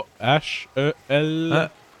 Oh, H-E-L. Ah.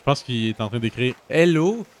 Je pense qu'il est en train d'écrire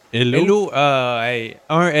Hello. Hello. Hello. Ah, hey.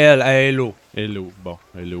 Un L à Hello. Hello. Bon,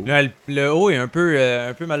 hello. Là, le O est un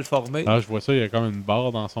peu mal formé. Ah, je vois ça, il y a comme une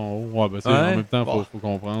barre dans son haut. Ouais, ben, tu sais, Ouais. en même temps, Bon. faut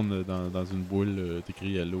comprendre, dans une boule,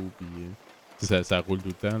 t'écris hello, puis ça roule tout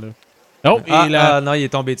le temps, là. Oh, et là, non, il est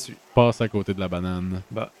tombé dessus. passe à côté de la banane.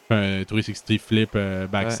 Bah. Un 360 flip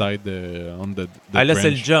backside on the Ah, là, c'est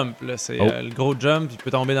le branch. jump. Là, c'est le gros jump. Il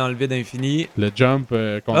peut tomber dans le vide infini. Le jump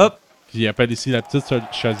Hop! qui appelle ici la petite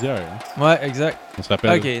chaudière. Hein. Ouais, exact. On se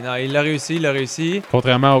rappelle. Ok, non, il l'a réussi.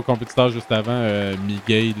 Contrairement au compétiteur juste avant,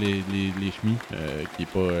 Miguel les chemis, qui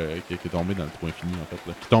est tombé dans le trou infini en fait.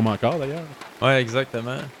 Là. Qui tombe encore d'ailleurs. Ouais,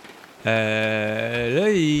 exactement. Là,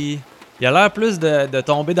 il a l'air plus de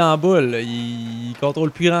tomber dans la boule. Il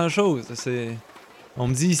contrôle plus grand-chose. On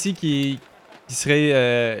me dit ici qu'il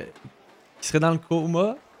serait dans le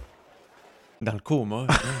coma. Dans le coma?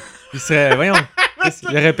 Il serait... Voyons.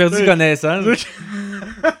 Il aurait perdu connaissance.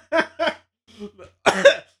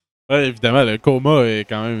 Ouais, évidemment, le coma est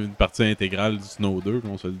quand même une partie intégrale du Snow 2,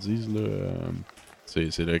 qu'on se le dise. Là.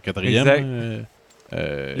 C'est le 4e. Exact. Hein,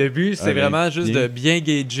 Le but, c'est vraiment juste de bien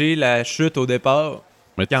gager la chute au départ.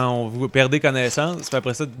 Mais quand vous perdez connaissance, puis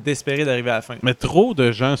après ça, d'espérer d'arriver à la fin. Mais trop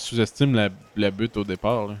de gens sous-estiment la butte au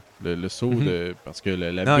départ. Là. Le saut parce que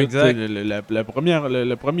la butte,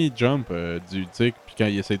 le premier jump du tic, puis quand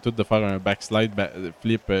il essaie tout de faire un backslide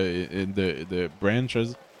flip de branches,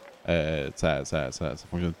 ça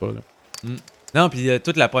fonctionne pas. Là. Non, puis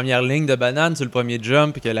toute la première ligne de banane sur le premier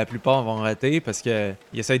jump, puis que la plupart vont rater parce qu'ils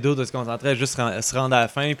essayent de se concentrer à juste se rendre à la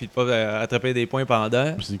fin, puis de pas attraper des points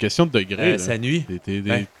pendant. C'est une question de degrés. Ça nuit. T'es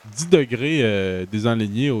 10 degrés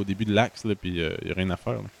désenlignés au début de l'axe, puis il n'y a rien à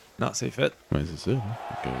faire. Là. Non, c'est fait. Ouais, c'est ça. Hein.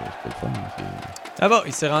 C'est pas le fun. Ah bon,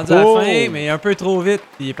 il s'est rendu à la fin, mais un peu trop vite.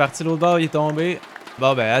 Il est parti l'autre bord, il est tombé.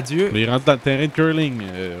 Bon, ben, adieu. Il est rendu dans le terrain de curling.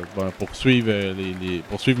 Pour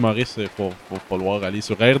suivre Maurice, il va falloir aller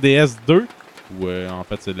sur RDS 2. Où en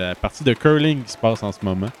fait c'est la partie de curling qui se passe en ce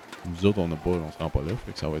moment. Nous autres on se rend pas là,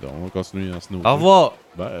 fait que ça va être. On va continuer en Snow. Au revoir!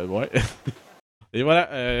 Ben ouais. Et voilà,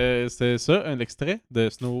 c'est ça, un extrait de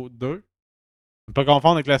Snow 2. Ne pas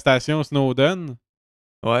confondre avec la station Snowden.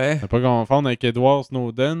 Ouais. Ne pas confondre avec Edward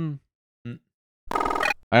Snowden.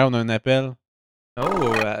 Hey, on a un appel.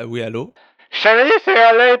 Oh, oui, allô? Salut,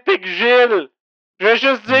 c'est Olympique Gilles. Je veux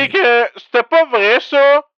juste dire que c'était pas vrai,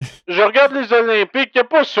 ça. Je regarde les Olympiques, y'a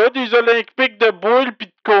pas ça, des Olympiques de boules pis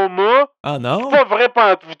de coma. Ah non? C'est pas vrai,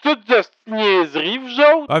 pantoute. Vous toutes de cette niaiserie, vous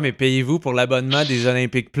autres? Ah, mais payez-vous pour l'abonnement des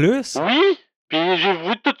Olympiques Plus? Oui, pis j'ai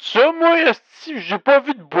vu tout ça, moi, esti, j'ai pas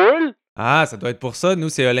vu de boules. Ah, ça doit être pour ça. Nous,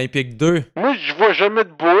 c'est Olympique 2. Moi, je vois jamais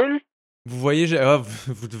de boules. Vous voyez...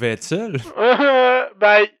 vous devez être seul.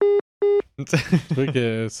 Ben... Tu vois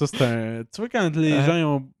que ça c'est un. Tu vois quand les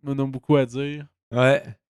gens en ont beaucoup à dire. Ouais.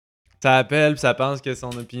 Ça appelle pis ça pense que son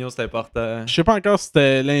opinion c'est important. Je sais pas encore si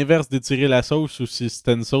c'était l'inverse d'étirer la sauce ou si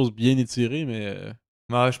c'était une sauce bien étirée, mais.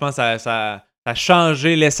 Moi, je pense que ça a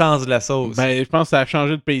changé l'essence de la sauce. Ben, je pense que ça a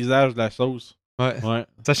changé le paysage de la sauce. Ouais. Ouais.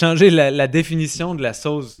 Ça a changé la définition de la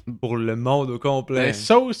sauce pour le monde au complet. Ben,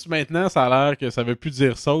 sauce, maintenant, ça a l'air que ça veut plus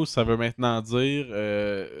dire sauce, ça veut maintenant dire.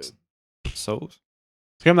 Sauce?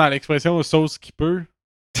 C'est comme dans l'expression sauce qui peut.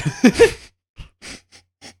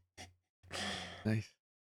 Nice.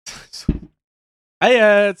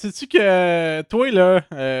 Hey, sais-tu que toi, là.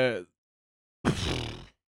 Je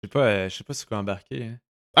sais pas sur quoi embarquer. Hein.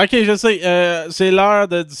 Ok, je sais. C'est l'heure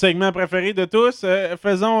du segment préféré de tous.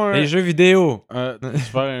 Faisons un. Les jeux vidéo. Tu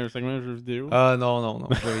fais un segment de jeux vidéo? Ah non.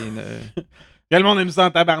 Quel monde aime ça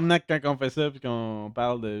en tabarnak quand on fait ça puis qu'on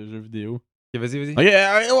parle de jeux vidéo? Ok, vas-y.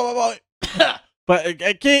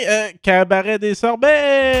 Ok, cabaret des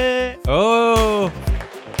sorbets! Oh!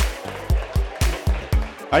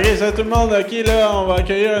 Ok, salut tout le monde. Ok, là, on va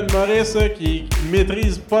accueillir un humoriste qui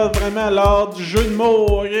maîtrise pas vraiment l'art du jeu de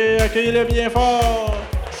mots. Ok, accueillez-le bien fort.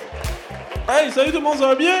 Hey, salut tout le monde, ça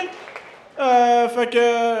va bien? Fait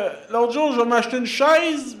que l'autre jour, je vais m'acheter une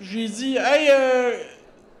chaise. J'ai dit, hey,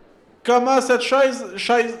 comment cette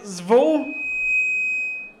chaise vaut?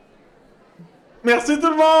 Merci tout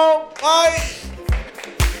le monde! Bye!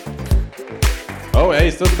 Oh,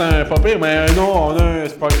 hey, ça c'est un pas pire, mais non,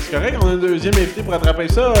 c'est correct, on a un deuxième invité pour attraper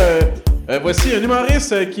ça. Voici un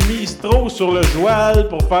humoriste qui mise trop sur le joual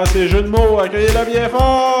pour faire ses jeux de mots. Accueillez-le bien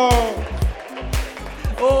fort!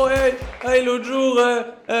 Oh, hey, l'autre jour,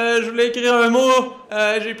 je voulais écrire un mot.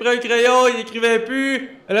 J'ai pris un crayon, il écrivait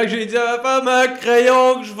plus. Là que j'ai dit à ma femme, un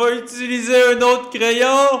crayon, que je vais utiliser un autre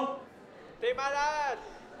crayon. T'es malade!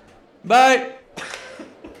 Bye!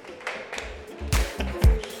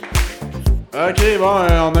 Ok, bon,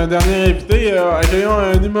 on a un dernier invité. Accueillons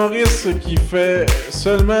un humoriste qui fait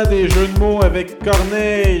seulement des jeux de mots avec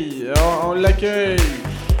Corneille. On l'accueille.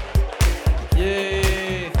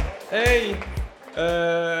 Yeah! Hey!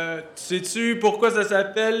 Sais-tu pourquoi ça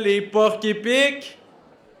s'appelle les porcs épiques?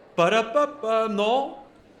 Parapapa, non?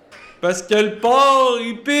 Parce que le porc,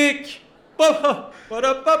 il pique!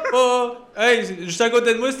 Hey, juste à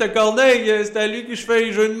côté de moi, c'était Corneille. C'était à lui que je fais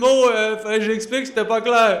les jeux de mots. Fallait que j'explique, c'était pas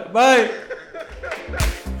clair. Bye!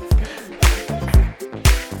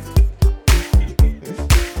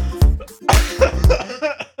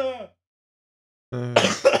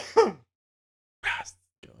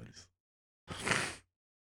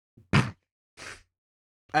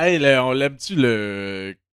 Hey, on l'aime-tu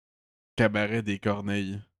le cabaret des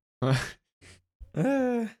corneilles?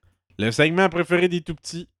 Le segment préféré des tout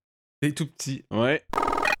petits. T'es tout petit. Ouais.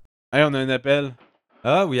 Hey, on a un appel.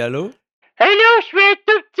 Ah oui, allô? Hello, je suis un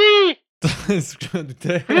tout petit. C'est ce que je m'en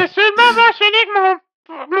doutais. Je voulais seulement mentionner que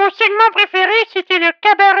mon segment préféré, c'était le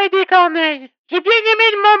cabaret des corneilles. J'ai bien aimé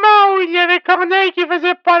le moment où il y avait Corneille qui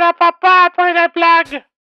faisait pas la papa après la blague.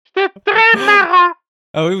 C'était très marrant.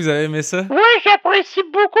 Ah oui, vous avez aimé ça? Oui, j'apprécie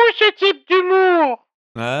beaucoup ce type d'humour.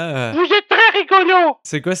 Ah. Vous êtes très rigolo.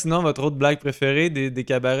 C'est quoi sinon votre autre blague préférée des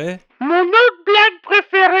cabarets? Mon autre blague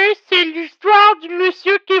préférée, c'est l'histoire du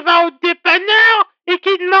monsieur qui va au dépanneur et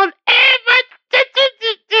qui demande « votre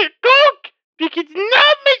du coke ?» Puis qui dit «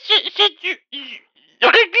 Non, mais c'est du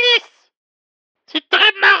réglisse. » C'est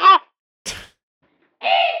très marrant.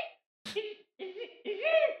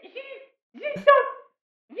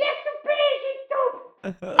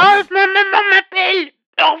 Oh, ma maman m'appelle.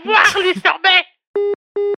 Au revoir, les sorbets.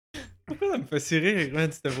 Pourquoi ça me fait si rire,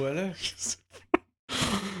 man, cette voix-là?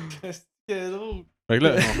 C'est drôle. Fait que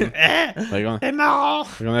là, C'est marrant.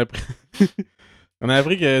 on a appris... on a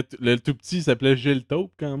appris que le tout petit s'appelait Gilles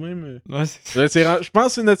Taupe, quand même. Ouais, c'est Là, je pense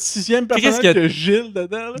que c'est notre 6e personnage qu'il y a- que Gilles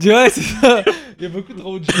dedans. Là. Ouais, c'est ça. Il y a beaucoup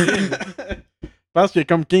trop de Gilles. Je pense qu'il y a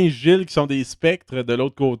comme 15 Gilles qui sont des spectres de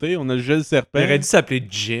l'autre côté. On a le Gilles Serpent. Il aurait dû s'appeler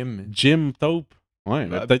Jim. Jim Taupe. Ouais,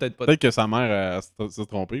 mais Ah, peut-être pas. peut-être que sa mère s'est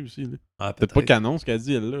trompée aussi. Là. Ah, Peut-être pas canon ce qu'elle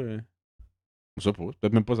dit, elle, là. Je sais pas. C'est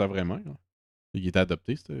peut-être même pas sa vraie mère. Là. Il était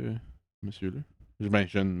adopté, ce monsieur-là. Ben,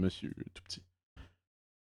 jeune monsieur, tout petit.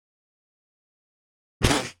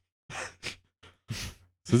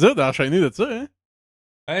 C'est dur d'enchaîner de ça, hein?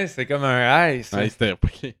 Ouais, c'est comme un ice. Ouais, c'était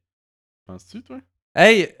ok. Penses-tu, toi?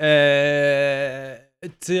 Hey,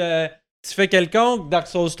 tu fais quelconque, Dark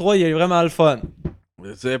Souls 3, il est vraiment le fun.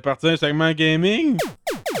 C'est parti un segment gaming?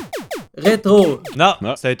 Rétro. Non,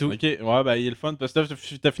 Non. c'est tout. Ok, ouais, ben il est le fun. Parce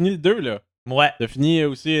que t'as fini le 2, là. Ouais, T'as fini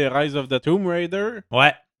aussi Rise of the Tomb Raider.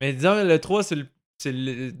 ouais. Mais disons, le 3, c'est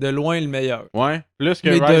de loin le meilleur. Ouais. Plus que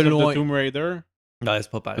Mais de Rise of loin. the Tomb Raider. Ouais, c'est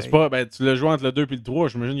pas pareil. C'est pas, ben, tu l'as joué entre le 2 et le 3.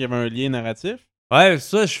 J'imagine qu'il y avait un lien narratif. Ouais,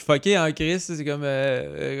 ça, je suis fucké en Christ. C'est comme.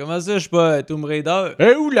 Comment ça, je suis pas Tomb Raider?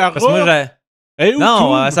 Eh où la Parce que moi, robe? j'ai. Eh où Non,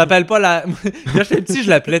 Tomb? elle s'appelle pas la. Quand j'étais petit, je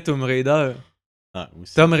l'appelais Tomb Raider. Ah,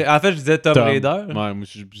 aussi. En fait, je disais Tomb Tom. Raider. Ouais, moi,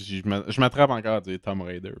 je m'attrape encore à dire Tomb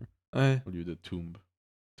Raider Ouais. au lieu de Tomb.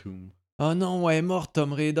 Tomb. Oh non, ouais, elle est morte,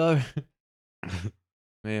 Tomb Raider.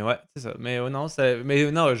 Mais ouais, c'est ça. Mais non,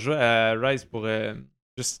 je jouais à Rise pour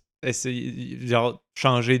juste essayer, genre,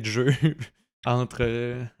 changer de jeu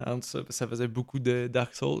entre ça. Ça faisait beaucoup de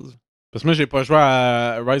Dark Souls. Parce que moi, j'ai pas joué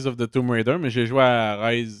à Rise of the Tomb Raider, mais j'ai joué à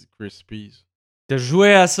Rise Krispies. T'as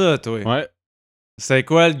joué à ça, toi? Ouais. C'est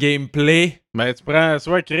quoi le gameplay? Ben, tu prends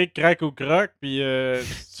soit cric, crac ou croc, puis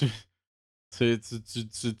tu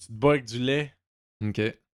te bats avec du lait. Ok.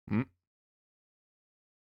 Mm.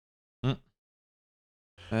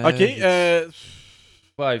 Mm. Ok,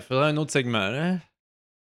 Ouais, il faudrait un autre segment, là.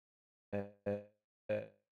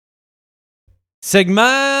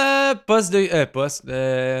 Segment poste de. Poste.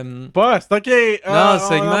 Poste, ok. Non, on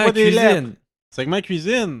segment envoie des lettres. cuisine. Segment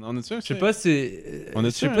cuisine. On a-tu un? Je sais pas si. On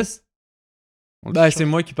a-tu Je sais un? pas si. On a-tu Ben, une c'est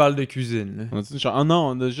moi qui parle de cuisine, là. On a-tu une Ah non,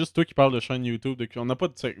 on a juste toi qui parle de chaîne YouTube. On n'a pas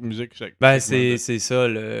de musique. Ben, segment c'est ça, ça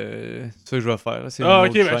que je vais faire. C'est Ah, une ok,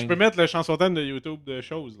 autre ben, je chaîne. peux mettre le chanson thème de YouTube de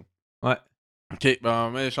choses. Ouais. Ok, ben,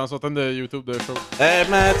 on met le chanson thème de YouTube de choses. Eh,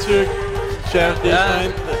 Mathieu, cherche des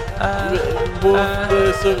chaînes.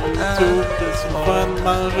 Bouffe sur YouTube. C'est le fun de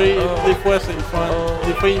manger. Des fois, c'est le fun.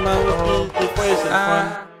 Des fois, il mange. Des fois, c'est le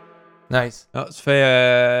fun. Nice. Ah, ça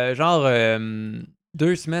fait genre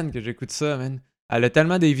 2 semaines que j'écoute ça, man. Elle a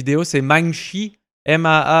tellement des vidéos. C'est Mangchi.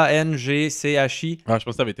 M-A-A-N-G-C-H-I. Ah, je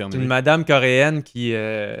pense que t'avais C'est terminé. une madame coréenne qui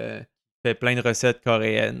fait plein de recettes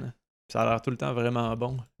coréennes. Ça a l'air tout le temps vraiment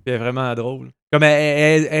bon. Puis elle est vraiment drôle. Comme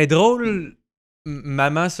elle est drôle,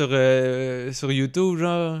 maman sur YouTube,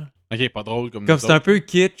 genre. Ok, pas drôle comme Comme nous c'est un autres. peu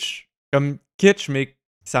kitsch. Comme kitsch, mais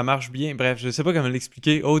ça marche bien. Bref, je sais pas comment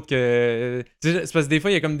l'expliquer autre que. Tu sais, c'est parce que des fois,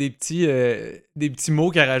 il y a comme des petits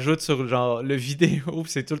mots qu'elle rajoute sur genre le vidéo.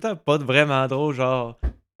 Puis c'est tout le temps pas vraiment drôle. Genre,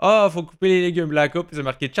 faut couper les légumes la coupe. Puis c'est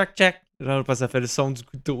marqué tchac tchac. Genre, parce que ça fait le son du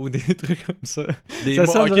couteau, des trucs comme ça. Des Ça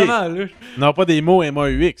mots- sonne ok. vraiment, là. Non, pas des mots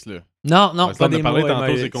MAUX, là. Non, Parce que pas on a des parlé mots tantôt,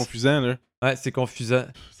 MAX. c'est confusant, là. Ouais, c'est confusant.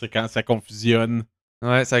 C'est quand ça confusionne.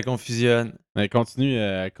 Ouais, ça confusionne. Elle continue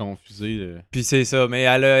à confuser. Puis c'est ça, mais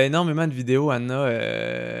elle a énormément de vidéos,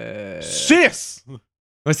 Anna. 6!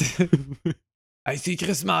 Ouais, c'est... Hey, c'est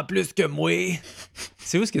crissement plus que moi!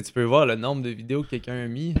 C'est où est-ce que tu peux voir le nombre de vidéos que quelqu'un a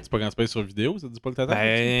mis? C'est pas quand tu payes sur vidéo, ça dit pas le total?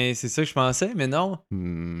 Ben, c'est ça que je pensais, mais non.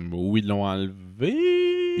 Oui, ils l'ont enlevé.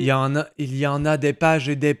 Il y en a des pages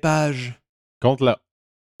et des pages. Compte là.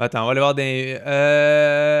 Attends, on va aller voir des...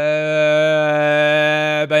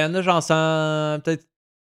 Ben, il y en a genre 100... Peut-être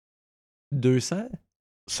 200?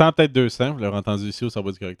 100, peut-être 200, vous l'avez entendu ici au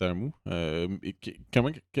cerveau du caractère mou.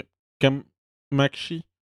 Comment... Makshi?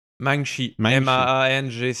 Mangshi. Mangshi.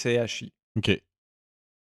 M-A-A-N-G-C-H-I. Ok.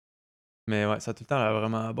 Mais ouais, ça a tout le temps l'air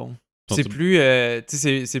vraiment bon. Sont C'est tout- plus... tu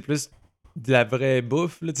sais, c'est plus de la vraie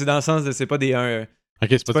bouffe, là. Tu sais, dans le sens de c'est pas des... Ok,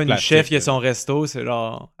 c'est c'est pas du une plastique, chef qui a là. son resto, c'est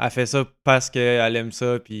genre... Elle fait ça parce qu'elle aime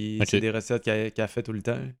ça, puis Ok. c'est des recettes qu'elle fait tout le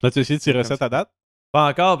temps. Là, tu as essayé de ces Comme recettes ça. à date? Pas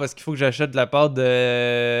encore, parce qu'il faut que j'achète de la pâte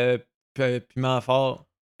de piment fort,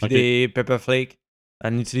 puis Ok. des pepper flakes.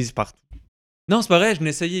 Elle en utilise partout. Non, c'est pas vrai, je n'ai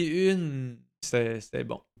essayé une. C'était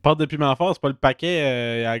bon. Pâte de piment fort, c'est pas le paquet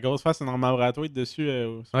à la grosse face, c'est normal ratoïde dessus.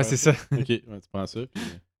 Ouais, c'est ça. Ok, ouais, tu prends ça. Puis,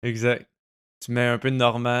 Exact. Tu mets un peu de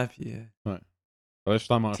normand, puis... ouais, je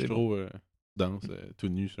t'en mange C'est trop danse, tout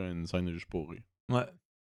nu sur une scène juste pour rire. Ouais,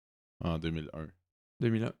 En 2001.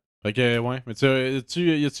 2001. Fait que, ouais, mais c'est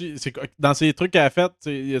dans ces trucs qu'elle a fait,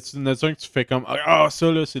 y a-tu une notion que tu fais comme ah,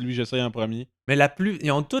 ça là, c'est lui, j'essaye en premier. Mais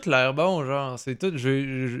ils ont toutes l'air bons, genre. C'est tout.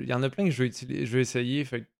 Il y en a plein que je vais essayer,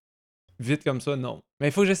 fait que vite comme ça, non. Mais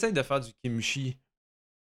il faut que j'essaye de faire du kimchi.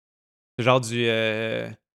 C'est genre du...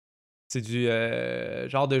 c'est du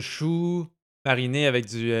genre de chou mariné avec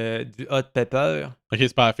du hot pepper. Ok,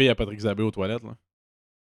 c'est pas la fille à Patrick Zabé aux toilettes, là.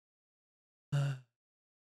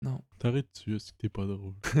 Non. T'arrêtes-tu, est-ce que t'es pas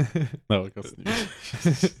drôle? Non, continue.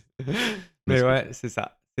 Mais ouais, c'est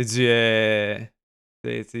ça. C'est du...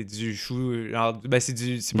 c'est du chou... Genre, ben c'est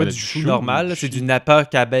pas Mais du du chou chou normal, ou là, du c'est chi? du napa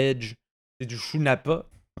cabbage. C'est du chou napa.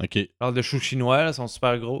 Ok. Genre de chou chinois, là, ils sont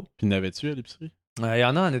super gros. Puis n'avais-tu à l'épicerie? Il y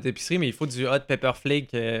en a en notre épicerie, mais il faut du hot pepper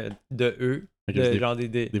flake de eux. Ok, De, parce que genre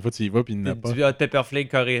des fois, tu y vas, puis il n'a pas. du hot pepper flake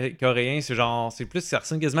coréen, c'est genre... C'est plus... Ça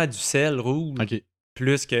ressemble quasiment à du sel rouge. Ok.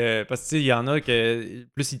 Plus que... Parce que tu sais, il y en a que...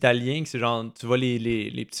 Plus italien, que c'est genre... Tu vois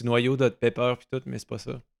les petits noyaux d'hot pepper puis tout, mais c'est pas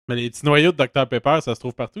ça. Mais les petits noyaux de Dr Pepper, ça se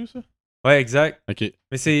trouve partout, ça? Ouais, exact. Ok.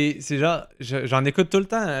 Mais c'est genre... J'en écoute tout le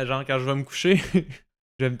temps, hein, genre quand je vais me coucher.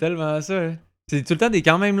 J'aime tellement ça. Hein. C'est tout le temps des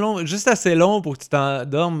quand même longs, juste assez long pour que tu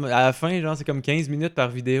t'endormes à la fin, genre c'est comme 15 minutes par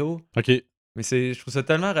vidéo. Ok. Mais je trouve ça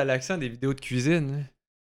tellement relaxant des vidéos de cuisine. Hein.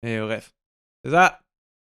 Mais bref. C'est ça.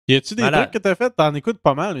 Y a-tu des Malade. trucs que t'as fait? T'en écoutes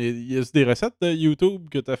pas mal. Y a-tu des recettes de YouTube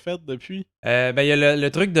que t'as faites depuis? Ben il y a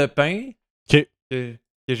le truc de pain Ok. que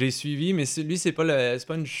j'ai suivi, mais lui c'est pas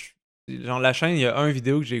une genre la chaîne, il y a un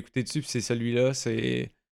vidéo que j'ai écouté dessus, puis c'est celui-là,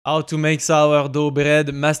 c'est How to make sourdough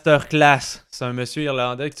bread masterclass. C'est un monsieur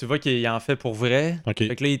irlandais que tu vois qu'il en fait pour vrai. Ok.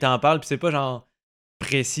 Fait que là il t'en parle, puis c'est pas genre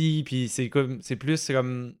précis, puis c'est plus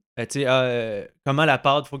comme tu sais comment la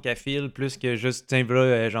pâte faut qu'elle file plus que juste tiens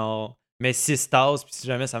voilà genre mets 6 tasses, puis si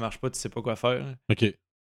jamais ça marche pas, tu sais pas quoi faire. Hein. Ok.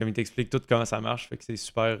 Comme il t'explique tout comment ça marche, fait que c'est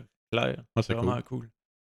super clair. Ah, C'est c'est vraiment cool. cool.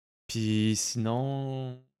 Puis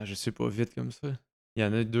sinon, je sais pas, vite comme ça. Il y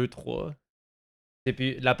en a 2, 3. Et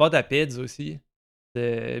puis la pâte à pizza aussi.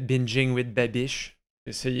 De Binging with Babish. J'ai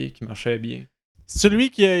essayé, qui marchait bien. C'est celui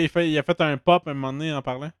qui a fait un pop à un moment donné en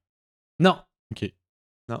parlant? Non! Ok.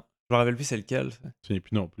 Non. Je me rappelle plus c'est lequel, ça. Je me souviens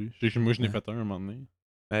plus non plus. Moi, je n'ai Ouais. fait un moment donné.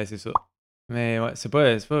 Ouais, c'est ça. Mais ouais, c'est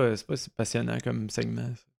pas si passionnant comme segment.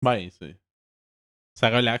 Ça. Ben, c'est. Ça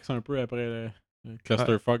relaxe un peu après le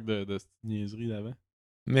clusterfuck de cette niaiserie d'avant.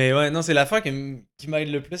 Mais ouais, non, c'est l'affaire qui m'aide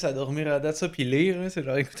le plus à dormir à date, ça, puis lire. Hein, c'est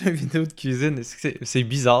genre écouter une vidéo de cuisine. C'est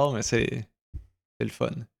bizarre, mais c'est le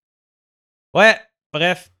fun. Ouais,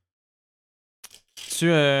 bref. Tu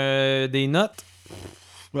des notes?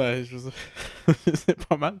 Ouais, je sais. C'est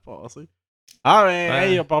pas mal passé. Ah, ben,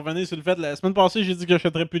 Ouais. hey, on peut revenir sur le fait. La semaine passée, j'ai dit que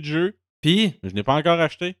j'achèterais plus de jeux. Puis, Mais je n'ai pas encore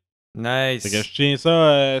acheté. nice. Fait que je tiens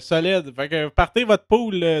ça solide. Fait que partez votre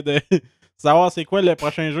pool de savoir c'est quoi le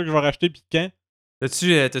prochain jeu que je vais racheter pis quand.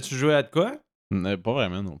 T'as-tu joué à de quoi? Pas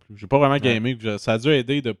vraiment non plus. J'ai pas vraiment gamé. Ça a dû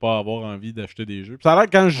aider de pas avoir envie d'acheter des jeux. Pis ça a l'air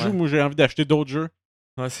que quand je joue, Ouais. moi j'ai envie d'acheter d'autres jeux.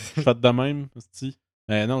 Ouais, Je c'est fais de même. Sti.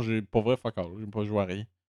 Non, j'ai pas vrai fuck all. J'ai pas joué à rien.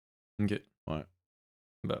 Ok. Ouais.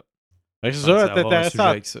 Bon. Fait que c'est Je pensais ça, avoir un sujet t'intéressant.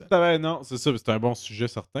 avec ça. Non, c'est ça, c'est un bon sujet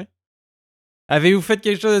certain. Avez-vous fait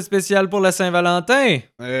quelque chose de spécial pour la Saint-Valentin?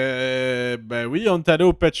 Ben oui, on est allé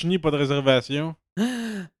au Pacini, pas de réservation.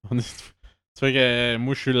 Ça fait que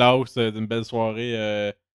moi je suis là d'une belle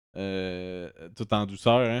soirée tout en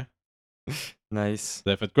douceur, hein. Nice. Vous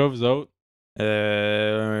avez fait quoi vous autres?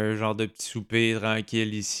 Un genre de petit souper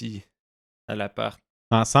tranquille ici, à l'appart.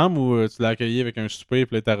 Ensemble ou tu l'as accueilli avec un souper,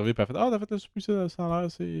 puis là, t'es arrivé, puis elle a fait Ah, t'as fait le souper, ça a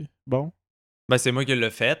l'air, c'est bon. Ben, c'est moi qui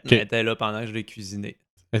l'ai fait, mais elle était là pendant que je l'ai cuisiné.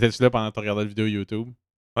 Étais-tu là pendant que tu regardais la vidéo YouTube?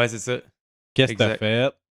 Ouais, c'est ça. Qu'est-ce que t'as Exact.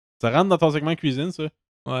 fait? Ça rentre dans ton segment cuisine, ça?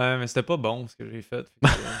 Ouais, mais c'était pas bon ce que j'ai fait.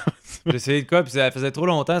 J'ai essayé de quoi, puis ça faisait trop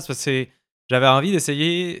longtemps. C'est parce que j'avais envie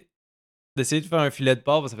d'essayer de faire un filet de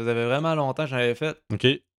porc, parce que ça faisait vraiment longtemps que j'en avais fait. OK.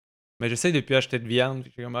 Mais j'essaie depuis acheter de viande.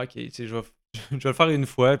 Puis j'ai comme, ok, tu sais, je vais le faire une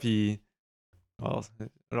fois, puis.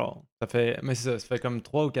 Ça fait. Mais c'est ça, ça fait comme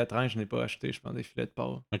 3 ou 4 ans que je n'ai pas acheté, je pense, des filets de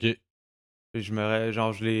porc. OK. Puis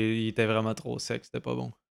il était vraiment trop sec, c'était pas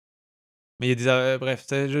bon. Mais il y a des. Bref,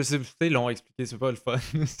 c'était long à expliquer, c'est pas le fun.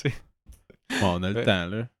 Bon, on a le Ouais. temps,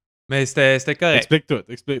 là. Mais c'était correct. Explique tout.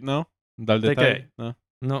 Explique, non? Dans le C'était détail? correct. Non?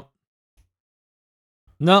 Non.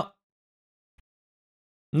 Non.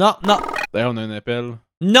 Non, non. D'ailleurs, on a un appel.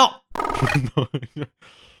 Non!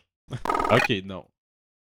 OK, non.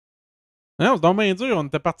 Non, c'est donc bien dur. On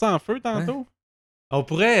était parti en feu tantôt. On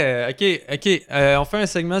pourrait. Ok. On fait un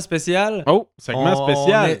segment spécial. Oh, segment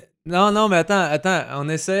spécial. Non, mais attends. On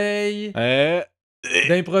essaye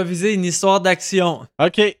d'improviser une histoire d'action.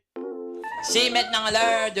 OK. C'est maintenant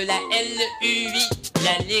l'heure de la LUI,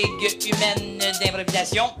 la Ligue humaine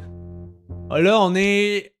d'improvisation. Là, on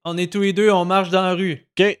est tous les deux, on marche dans la rue.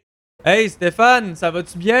 OK. Hey, Stéphane, ça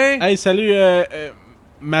va-tu bien? Hey, salut,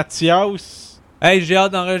 Mathias. Hey, j'ai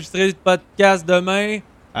hâte d'enregistrer le podcast demain.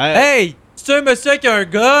 Hey. Hey, c'est un monsieur qui a un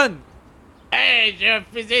gun? Hey, j'ai un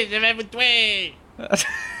fusil, je vais vous tuer!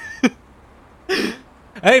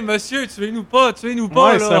 Hey, monsieur, tuez-nous pas, Ouais,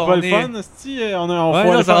 là. ça pas on le est- fun, esti. On Ouais, va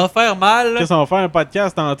non, le ça faire. va faire mal. là. Qu'est-ce qu'on va faire un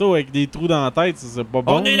podcast tantôt avec des trous dans la tête, ça, c'est pas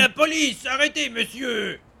bon. On est la police, arrêtez,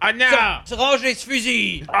 monsieur! Oh non! Tu ranges ce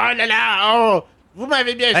fusil! Oh là là! Oh! Vous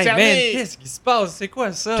m'avez bien Hey, man, servi! qu'est-ce qui se passe? C'est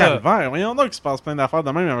quoi ça? Calvaire, voyons donc qu'il se passe plein d'affaires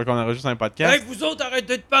de même avant qu'on enregistre un podcast. Hey, vous autres,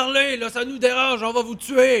 arrêtez de parler, là, ça nous dérange, on va vous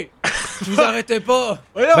tuer! Vous arrêtez pas!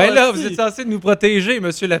 Voyons, Ben là, esti. vous êtes censé nous protéger,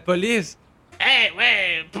 monsieur la police. Eh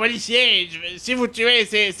ouais, policier, si vous tuez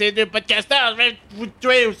ces deux podcasteurs, je vais vous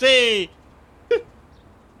tuer aussi!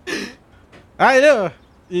 Hey là!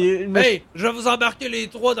 Hey, je vais vous embarquer les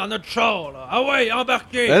trois dans notre char, là! Ah ouais,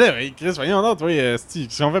 embarquez! Ben là, hey, Chris, voyons donc, toi, esti.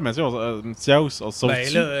 Qu'est-ce qu'on fait, Mathieu? Mathias, on se sauve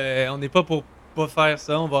Ben là, on n'est pas pour pas faire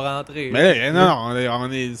ça, on va rentrer. Mais là, non,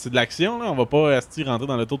 c'est de l'action, là. On va pas, esti, rentrer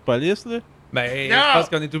dans l'auto de police, là. Ben, Non! je pense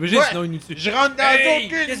qu'on est obligé, Ouais. sinon ils nous tuent. Je rentre dans Hey, aucune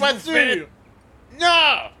qu'est-ce que vous voiture! Non!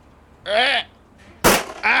 Ow!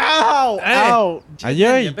 Hey! Ow! Aïe Il y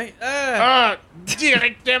a aïe! ben- Ah!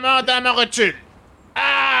 Directement dans ma rotule!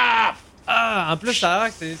 Ah! en plus, ça a l'air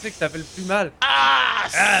que c'est ça qui t'a fait le plus mal. Ah! Ah,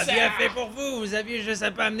 ça- bien fait pour vous, vous aviez juste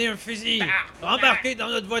à pas amener un fusil! Embarquez dans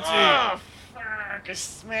notre voiture! Ah! Fuck,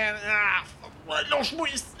 man! Ah! Lâche-moi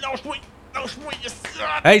ici! Lâche-moi ici!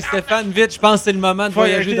 Ah! Hey, Stéphane, vite, je pense que c'est le moment de Faut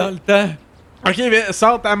voyager arrêter. dans le temps. Ok, ben,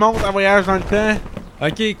 sors ta montre en voyage dans le temps.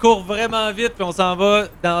 Ok, cours vraiment vite, puis on s'en va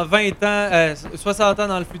dans 20 ans, 60 ans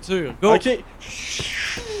dans le futur. Go! Ok.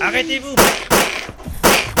 Arrêtez-vous!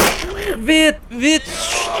 Vite, vite!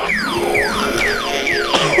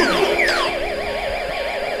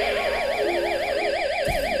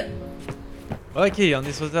 Ok, on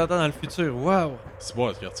est 60 ans dans le futur. Wow! C'est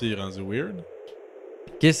bon, ce quartier est rendu weird.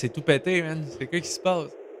 Qu'est-ce c'est tout pété, man? C'est quoi qui se passe?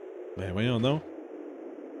 Ben, voyons donc.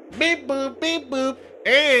 Bip boop, bip boop!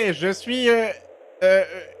 Hey, je suis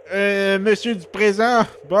monsieur du présent.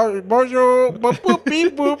 Bonjour! Bip boop,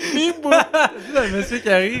 bip boop, bip boop! C'est un monsieur qui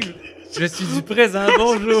arrive. Je suis du présent,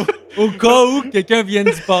 bonjour. Au cas où quelqu'un vienne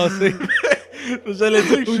du passé. J'allais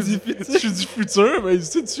dire que Ou je suis du je suis du futur, mais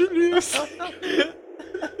c'est-tu, lui?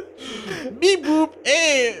 Bip boop!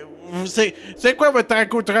 Hey! C'est quoi votre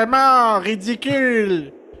accoutrement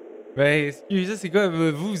ridicule? Ben, excusez, c'est quoi?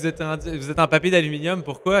 Vous êtes en papier d'aluminium,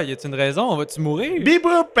 pourquoi? Y a-t-il une raison? Vas-tu mourir? Bip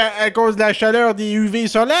boop! À cause de la chaleur des UV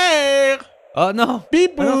solaires! Ah non!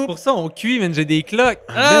 Bip Ah non, c'est boop! pour ça, on cuit, man, j'ai des cloques.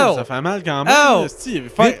 Ah, Oh! ça fait mal quand Ow! même, esti.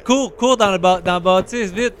 Fait... Vite, cours dans la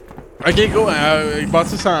bâtisse, vite! Ok, go,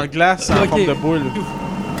 bâtisse en glace en Ok. forme de boule.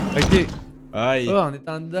 Ok. Aïe. Oh, on est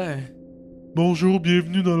en dedans. Bonjour,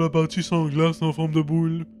 bienvenue dans la bâtisse en glace en forme de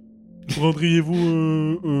boule. Prendriez-vous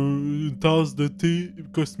une tasse de thé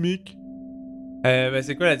cosmique? Ben,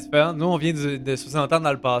 c'est quoi la différence? Nous, on vient de 60 ans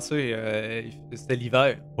dans le passé. C'était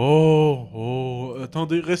l'hiver. Oh,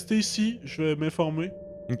 attendez, restez ici, je vais m'informer.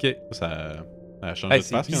 Ok. Ça a changé Hey, de c'est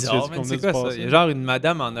place quand tu as bizarre, dit man. qu'on venait C'est du quoi ça? passé. Il y a genre une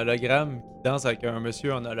madame en hologramme qui danse avec un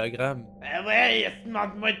monsieur en hologramme. Ben ouais,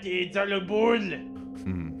 demande-moi t'es dans le boule!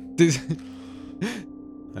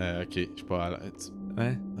 Ok, je suis pas à l'aise.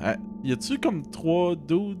 Ouais. Y a-tu comme 3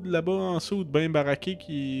 dudes là-bas en dessous, bien baraqués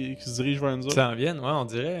qui se dirigent vers nous Qui autres? s'en viennent, ouais, on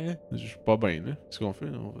dirait. Hein? Je suis pas bien, là. Qu'est-ce qu'on fait?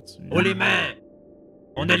 On va-tu... Oh les mains!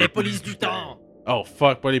 On est les polices du temps! Oh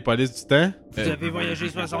fuck, pas les polices du temps. Vous avez voyagé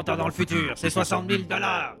 60 ans dans le futur, c'est 60 000 $!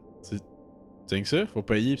 Tiens que ça, faut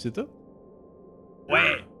payer pis c'est tout.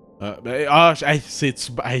 Ouais!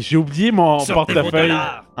 J'ai oublié mon Sortez vos portefeuille.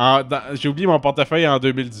 dollars! J'ai oublié mon portefeuille en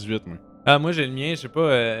 2018, moi. Ah, moi, j'ai le mien, je sais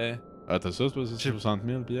pas. Ah, t'as ça, c'est pas 60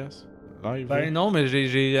 000 piastres? Live, là? Ben non, mais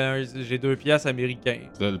j'ai 2 piastres américains.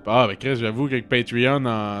 Ah, ben Chris, j'avoue qu'avec Patreon,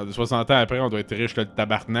 de 60 ans après, on doit être riche que le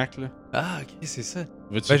tabarnak, là. Ah, ok, c'est ça.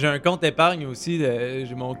 Veux-tu... Ben, j'ai un compte épargne aussi,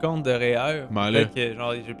 j'ai mon compte de REER. Ben là. Fait que,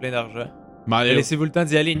 genre, j'ai plein d'argent. M'en Laissez-vous le temps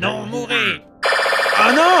d'y aller. Non, mourrez!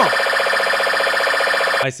 Ah non!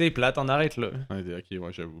 Ah, c'est plate, on arrête là. Ok,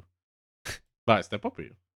 ouais, j'avoue. Ben, c'était pas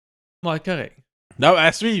pire. Ouais, correct. Non,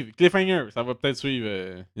 à suivre, Cliffhanger, ça va peut-être suivre.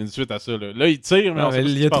 Il y a une suite à ça, là. Là, il tire, mais Non, on sait mais pas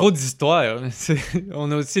ce il qui y a se trop passe. d'histoires.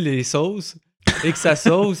 On a aussi les sauces. Et que ça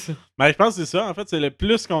sauce. Ben, je pense que c'est ça, en fait, c'est le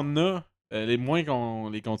plus qu'on a, les moins qu'on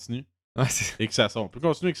les continue. Ouais, c'est... Et que ça sauce. On peut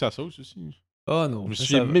continuer avec sa sauce aussi. Oh non. Je me ça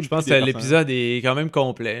souviens va. même Je pense plus que des l'épisode est quand même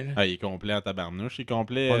complet. Là. Ah, il est complet en tabarnouche. Il est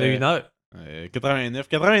complet. On a 1 heure. 89.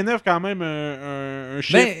 89, quand même, un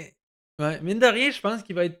chiffre. Mais, ouais, mine de rien, je pense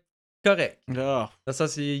qu'il va être correct. Ah. Dans le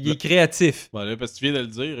sens, il est créatif. Bon, là, parce que tu viens de le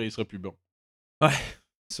dire, il sera plus bon.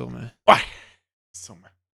 Sûrement. Sûrement.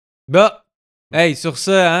 Bah, hey, sur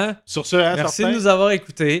ça, hein. Sur ce, hein, Merci certain. de nous avoir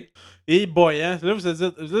écoutés. Et boy, hein, là, vous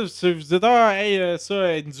dites, ah, hey,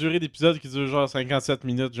 ça, une durée d'épisode qui dure genre 57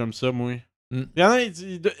 minutes, j'aime ça, moi. Mm. Il y en a,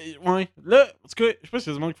 ouais. Là, en tout cas, je sais pas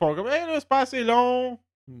s'il y a des gens qui font comme, hey, là, c'est pas assez long.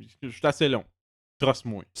 Je suis assez long.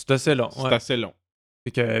 Trosse-moi. C'est assez long. C'est Ouais. assez long.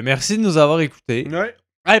 Fait que, merci de nous avoir écoutés. Ouais.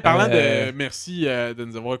 Hey, parlant Euh, de merci de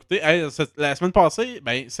nous avoir écoutés, hey, la semaine passée,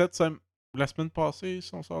 la semaine passée,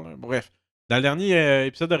 si on sort là. Bref. Dans le dernier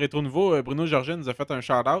épisode de Rétro Nouveau, Bruno Georges nous a fait un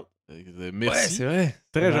shout-out. Merci. Ouais, c'est vrai.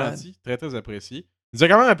 Très Malade. gentil, très très apprécié. Il nous a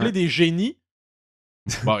quand même appelé des génies.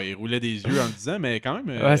 Bon, il roulait des yeux en le disant, mais quand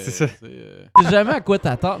même. Ouais, c'est ça. Je sais jamais à quoi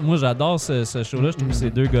t'attendre. Moi, j'adore ce show-là. Je trouve que ces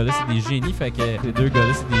deux gars-là, c'est des génies. Fait que ces deux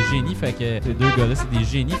gars-là, c'est des génies. Fait que ces deux gars-là, c'est des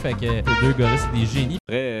génies. Fait que ces deux gars-là, c'est des génies.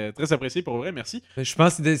 Très, très apprécié pour vrai, merci. Je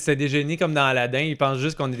pense que c'était des génies comme dans Aladdin. Ils pensent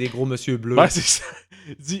juste qu'on est des gros monsieur bleus. Ouais, c'est ça.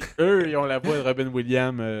 Il dit, eux, ils ont la voix de Robin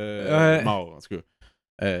Williams Ouais. mort, en tout cas.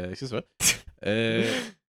 C'est ça.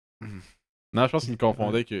 Non, je pense qu'il me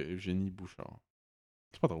confondait avec Eugénie Bouchard.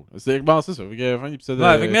 C'est pas drôle. Bon, c'est ça. Fait que, fin de l'épisode.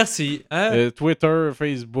 Ouais, fait que merci. Hein? Twitter,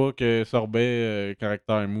 Facebook, Sorbet,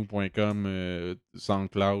 caractèremou.com,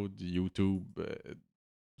 SoundCloud, YouTube,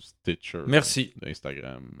 Stitcher. Merci.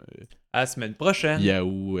 Instagram, À la semaine prochaine.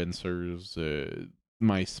 Yahoo, Answers,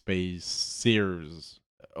 MySpace, Sears,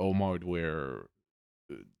 Home Hardware,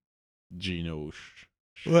 Gino.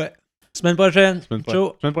 Ouais. Semaine prochaine.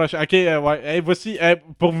 Ciao. Semaine prochaine. Ok, ouais. Hey, voici,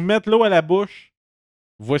 pour vous mettre l'eau à la bouche,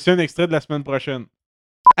 voici un extrait de la semaine prochaine.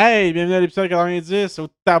 Hey, bienvenue à l'épisode 90, au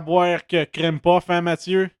taboire que crème pas, hein,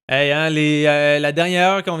 Mathieu? Hey, hein, la dernière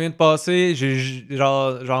heure qu'on vient de passer,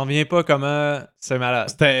 j'en reviens pas comment c'est malade.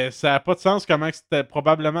 Ça a pas de sens comment que c'était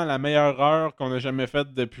probablement la meilleure heure qu'on a jamais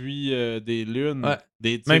faite depuis des lunes.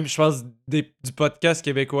 Ouais. Même, je pense, du podcast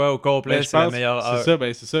québécois au complet, Ben, je c'est la pense- meilleure heure.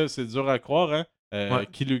 C'est ça, c'est dur à croire, hein. Ouais.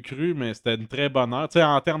 Qui l'eût cru, mais c'était une très bonne heure. Tu sais,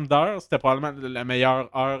 en termes d'heures, c'était probablement la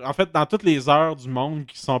meilleure heure. En fait, dans toutes les heures du monde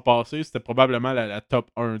qui se sont passées, c'était probablement la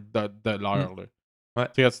top 1 de l'heure. Là. Ouais.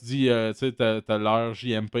 Tu sais, quand tu dis, tu sais, t'as l'heure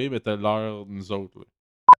JMP, mais t'as l'heure nous autres. Là.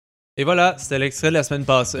 Et voilà, c'était l'extrait de la semaine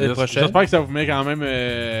prochaine. J'espère que ça vous met quand même,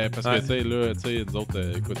 parce Ouais. que, tu sais, là, tu sais, nous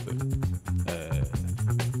autres, écoute,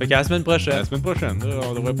 Fait qu'à la semaine prochaine. la semaine prochaine, là,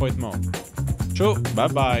 on devrait pas être mort. Ciao.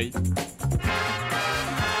 Bye bye!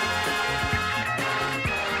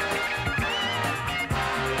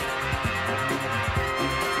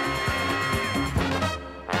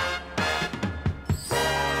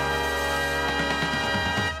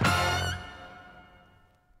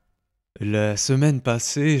 La semaine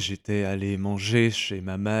passée, j'étais allé manger chez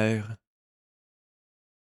ma mère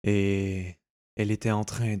et elle était en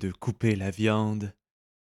train de couper la viande.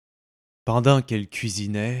 Pendant qu'elle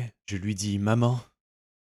cuisinait, je lui dis « Maman,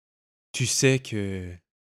 tu sais que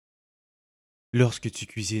lorsque tu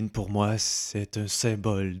cuisines pour moi, c'est un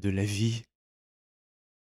symbole de la vie,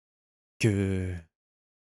 que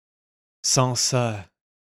sans ça,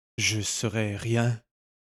 je serais rien. »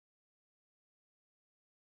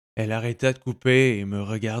 Elle arrêta de couper et me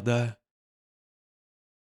regarda,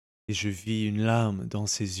 et je vis une larme dans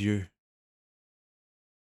ses yeux.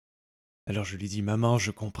 Alors je lui dis « Maman,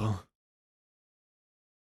 je comprends.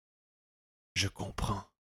 Je comprends. »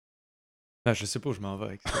 Ah, je sais pas où je m'en vais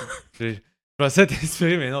avec ça. Je pensais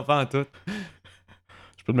t'inspirer, mais non, pas en tout.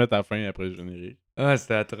 Je peux le mettre à la fin après le générique. Ah,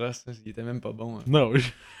 c'était atroce. Il était même pas bon. Hein. Non,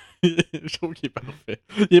 je trouve qu'il est parfait.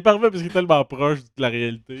 Il est parfait parce qu'il est tellement proche de la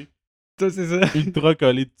réalité. Toi, c'est ça. Ultra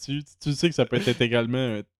collé dessus. Tu sais que ça peut être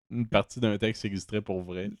également une partie d'un texte qui existerait pour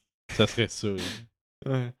vrai. Ça serait ça.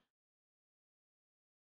 Ouais.